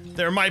 still,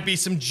 there might be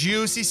some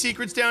juicy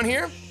secrets down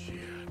here.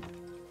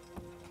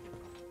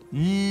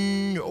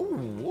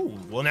 Oh,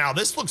 well now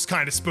this looks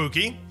kind of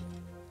spooky.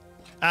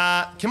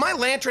 Can my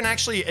lantern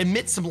actually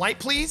emit some light,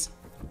 please?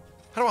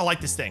 How do I light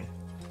this thing?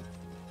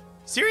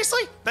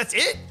 Seriously? That's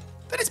it?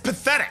 That is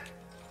pathetic.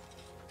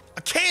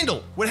 A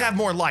candle would have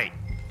more light.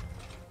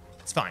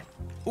 It's fine.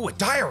 Ooh, a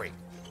diary.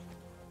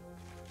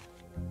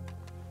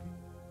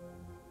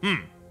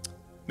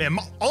 Man,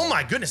 oh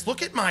my goodness,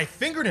 look at my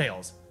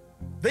fingernails.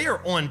 They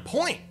are on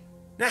point.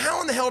 Now, how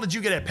in the hell did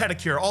you get a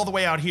pedicure all the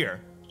way out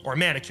here? Or a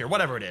manicure,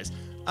 whatever it is.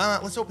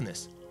 Let's open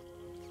this.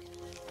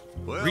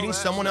 Well, Reading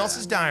someone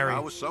else's diary. I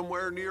was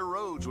somewhere near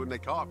Rhodes when they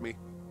caught me.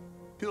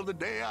 Till the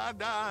day I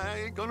die, I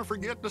ain't gonna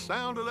forget the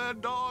sound of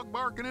that dog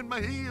barking at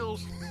my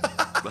heels.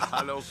 But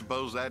I don't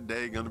suppose that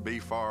day gonna be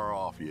far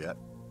off yet.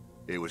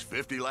 It was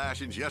 50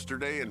 lashings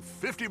yesterday and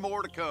 50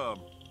 more to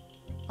come.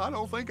 I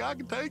don't think I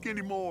can take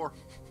any more.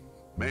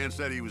 Man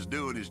said he was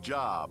doing his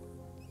job.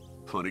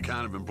 Funny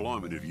kind of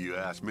employment if you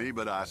ask me,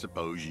 but I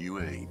suppose you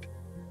ain't.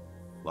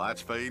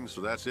 Light's fading, so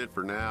that's it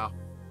for now.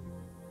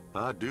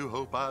 I do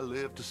hope I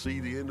live to see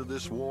the end of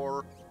this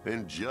war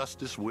and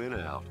justice win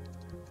out.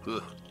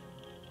 Ugh.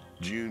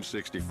 June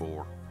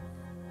 64.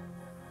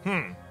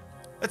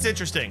 That's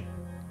interesting.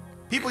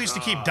 People used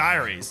to keep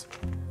diaries.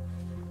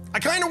 I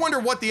kind of wonder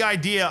what the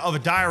idea of a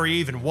diary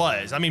even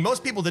was. I mean,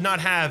 most people did not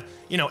have,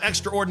 you know,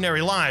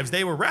 extraordinary lives.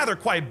 They were rather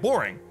quite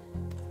boring.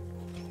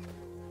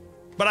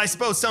 But I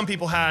suppose some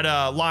people had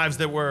lives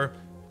that were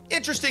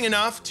interesting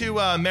enough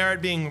to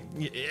merit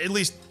being at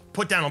least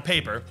put down on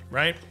paper,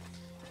 right?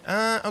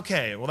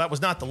 Okay, well that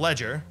was not the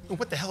ledger. Ooh,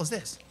 what the hell is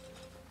this?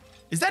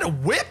 Is that a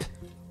whip?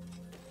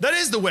 That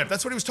is the whip.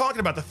 That's what he was talking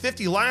about, the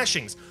 50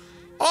 lashings.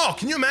 Oh,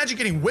 can you imagine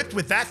getting whipped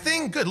with that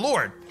thing? Good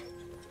Lord.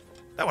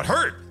 That would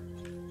hurt.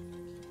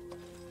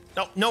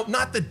 No, no,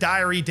 not the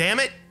diary, damn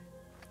it.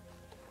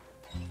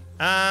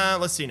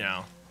 Let's see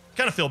now.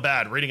 Kind of feel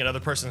bad reading another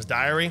person's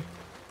diary.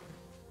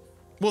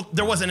 Well,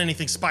 there wasn't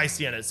anything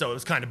spicy in it, so it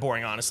was kind of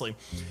boring, honestly.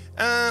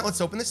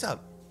 Let's open this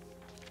up.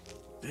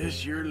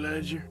 This your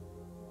ledger?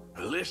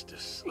 A list of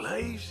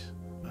slaves?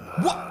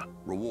 What?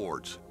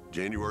 Rewards.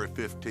 January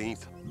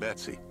 15th,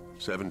 Betsy,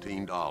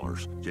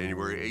 $17.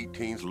 January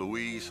 18th,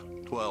 Louise,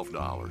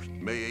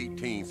 $12. May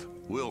 18th,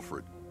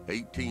 Wilfred,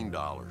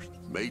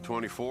 $18. May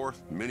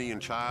 24th, Minnie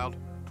and Child,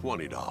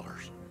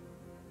 $20.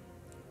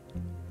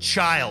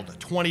 Child,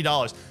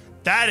 $20.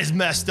 That is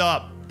messed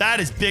up.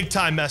 That is big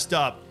time messed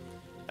up.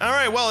 All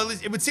right, well,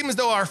 it would seem as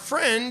though our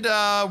friend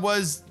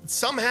was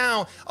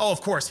somehow... Oh,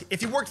 of course,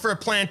 if he worked for a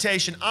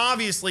plantation,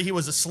 obviously he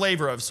was a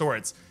slaver of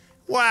sorts.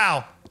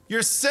 Wow,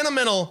 you're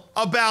sentimental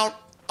about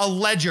a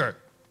ledger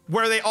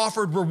where they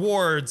offered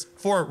rewards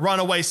for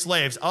runaway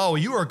slaves. Oh,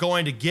 you are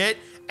going to get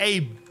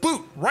a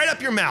boot right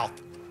up your mouth.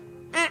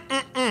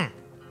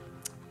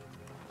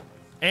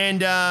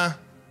 And,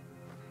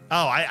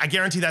 I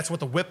guarantee that's what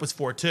the whip was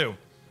for, too.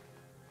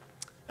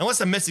 Unless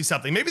I'm missing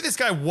something. Maybe this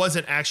guy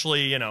wasn't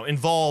actually, you know,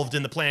 involved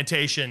in the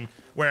plantation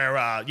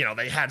where, you know,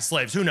 they had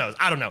slaves. Who knows?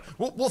 I don't know.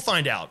 We'll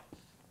find out.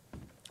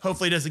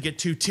 Hopefully he doesn't get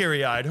too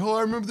teary-eyed. Oh,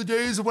 I remember the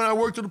days when I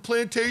worked on a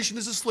plantation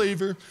as a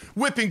slaver,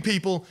 whipping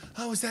people.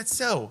 Oh, is that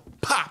so?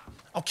 Pop!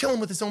 I'll kill him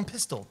with his own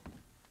pistol.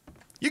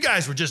 You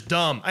guys were just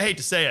dumb. I hate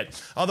to say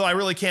it. Although I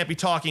really can't be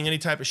talking any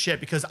type of shit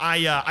because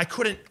I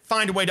couldn't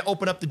find a way to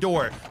open up the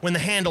door when the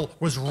handle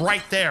was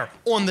right there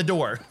on the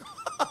door.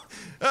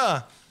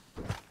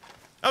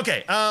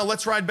 Okay,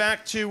 let's ride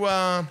back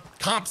to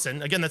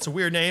Thompson. Again, that's a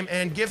weird name,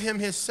 and give him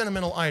his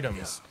sentimental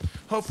items.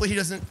 Hopefully he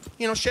doesn't,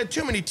 you know, shed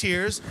too many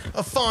tears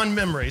of fond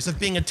memories of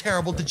being a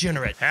terrible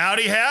degenerate.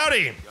 Howdy,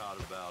 howdy. Forgot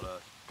about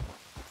us.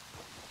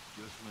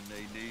 Just when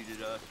they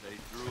needed us, they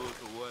threw us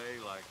away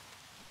like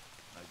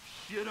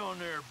shit on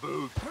their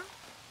boots.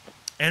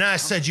 And I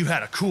said you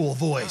had a cool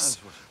voice.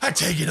 I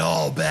take it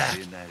all back.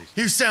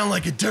 You sound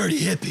like a dirty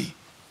hippie.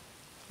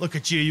 Look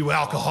at you, you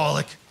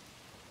alcoholic.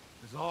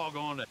 It's all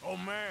going to... Oh,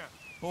 man.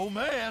 Oh,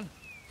 man.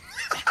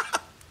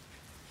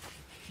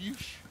 You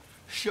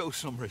show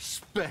some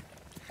respect.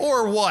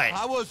 Or what?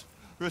 I was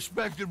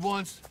respected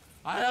once.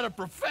 I had a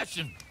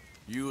profession.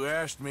 You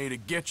asked me to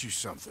get you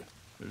something.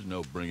 There's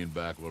no bringing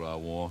back what I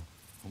want.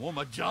 I want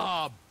my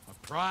job, my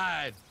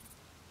pride,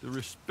 the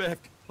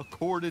respect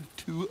accorded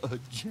to a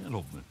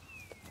gentleman.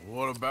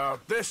 What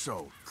about this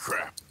old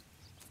crap?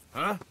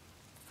 Huh?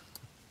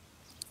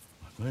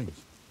 My things.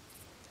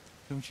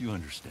 Don't you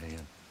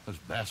understand? Those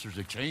bastards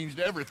have changed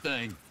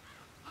everything.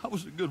 I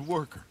was a good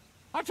worker.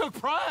 I took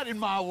pride in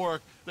my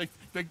work. They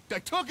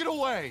took it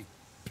away.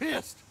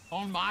 Pissed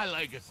on my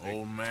legacy.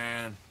 Old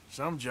man,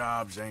 some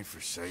jobs ain't for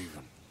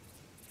saving.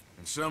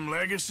 And some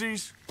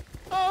legacies,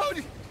 Oh,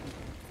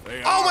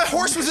 Oh, my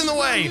horse was in the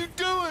what are way. you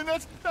doing?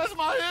 That's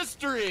my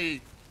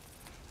history.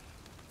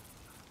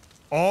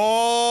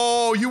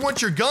 Oh, you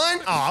want your gun?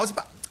 Oh, I was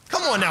about...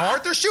 Come on now,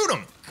 Arthur, shoot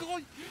him.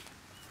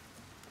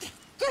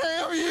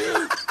 Damn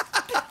you.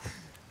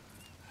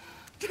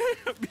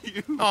 Damn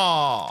you.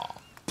 Aw,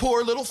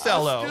 poor little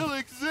fellow. I still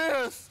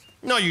exist.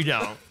 No, you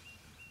don't.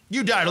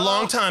 You died a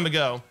long time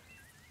ago.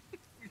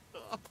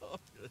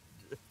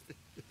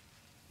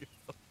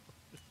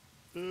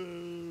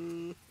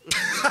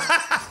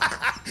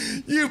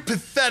 You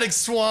pathetic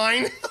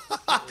swine.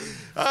 And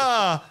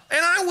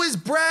I was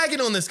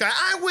bragging on this guy.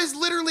 I was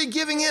literally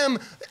giving him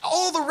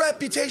all the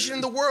reputation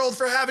in the world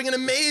for having an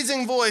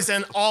amazing voice,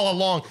 and all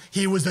along,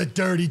 he was a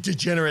dirty,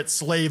 degenerate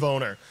slave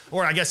owner.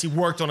 Or I guess he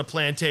worked on a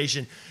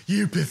plantation.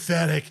 You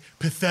pathetic,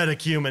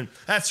 pathetic human.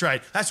 That's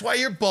right. That's why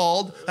you're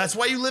bald. That's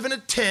why you live in a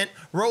tent,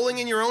 rolling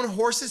in your own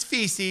horse's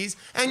feces,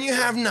 and you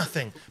have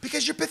nothing.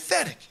 Because you're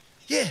pathetic.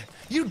 Yeah,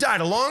 you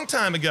died a long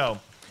time ago.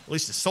 At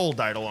least his soul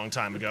died a long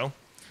time ago.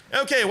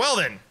 Okay, well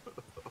then.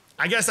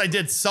 I guess I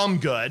did some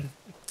good.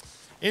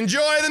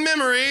 Enjoy the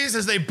memories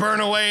as they burn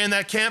away in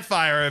that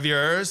campfire of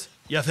yours,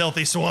 you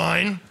filthy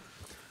swine.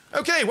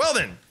 Okay, well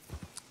then.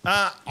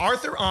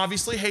 Arthur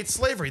obviously hates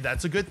slavery.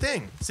 That's a good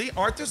thing. See,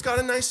 Arthur's got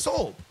a nice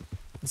soul.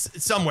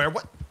 Somewhere.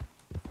 What?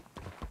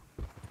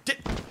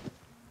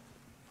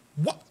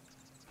 What?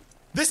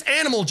 This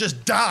animal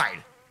just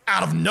died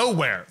out of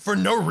nowhere for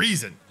no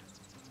reason.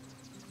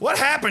 What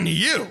happened to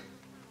you?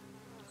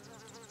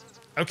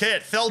 Okay,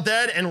 it fell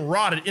dead and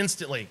rotted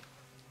instantly.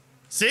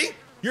 See?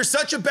 You're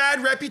such a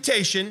bad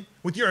reputation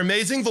with your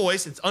amazing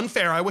voice. It's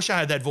unfair. I wish I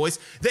had that voice.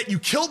 That you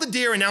killed the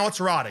deer and now it's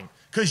rotting.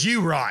 Because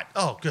you rot.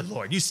 Oh, good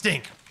Lord. You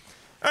stink.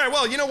 All right,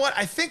 well, you know what?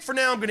 I think for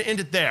now I'm going to end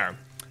it there.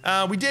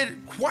 We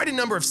did quite a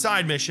number of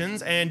side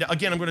missions. And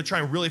again, I'm going to try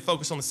and really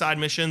focus on the side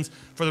missions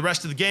for the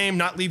rest of the game,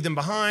 not leave them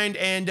behind.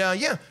 And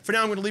yeah, for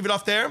now I'm going to leave it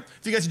off there.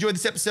 If you guys enjoyed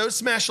this episode,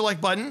 smash the like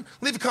button.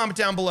 Leave a comment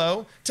down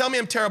below. Tell me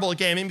I'm terrible at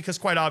gaming because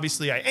quite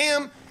obviously I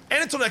am.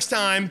 And until next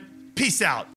time, peace out.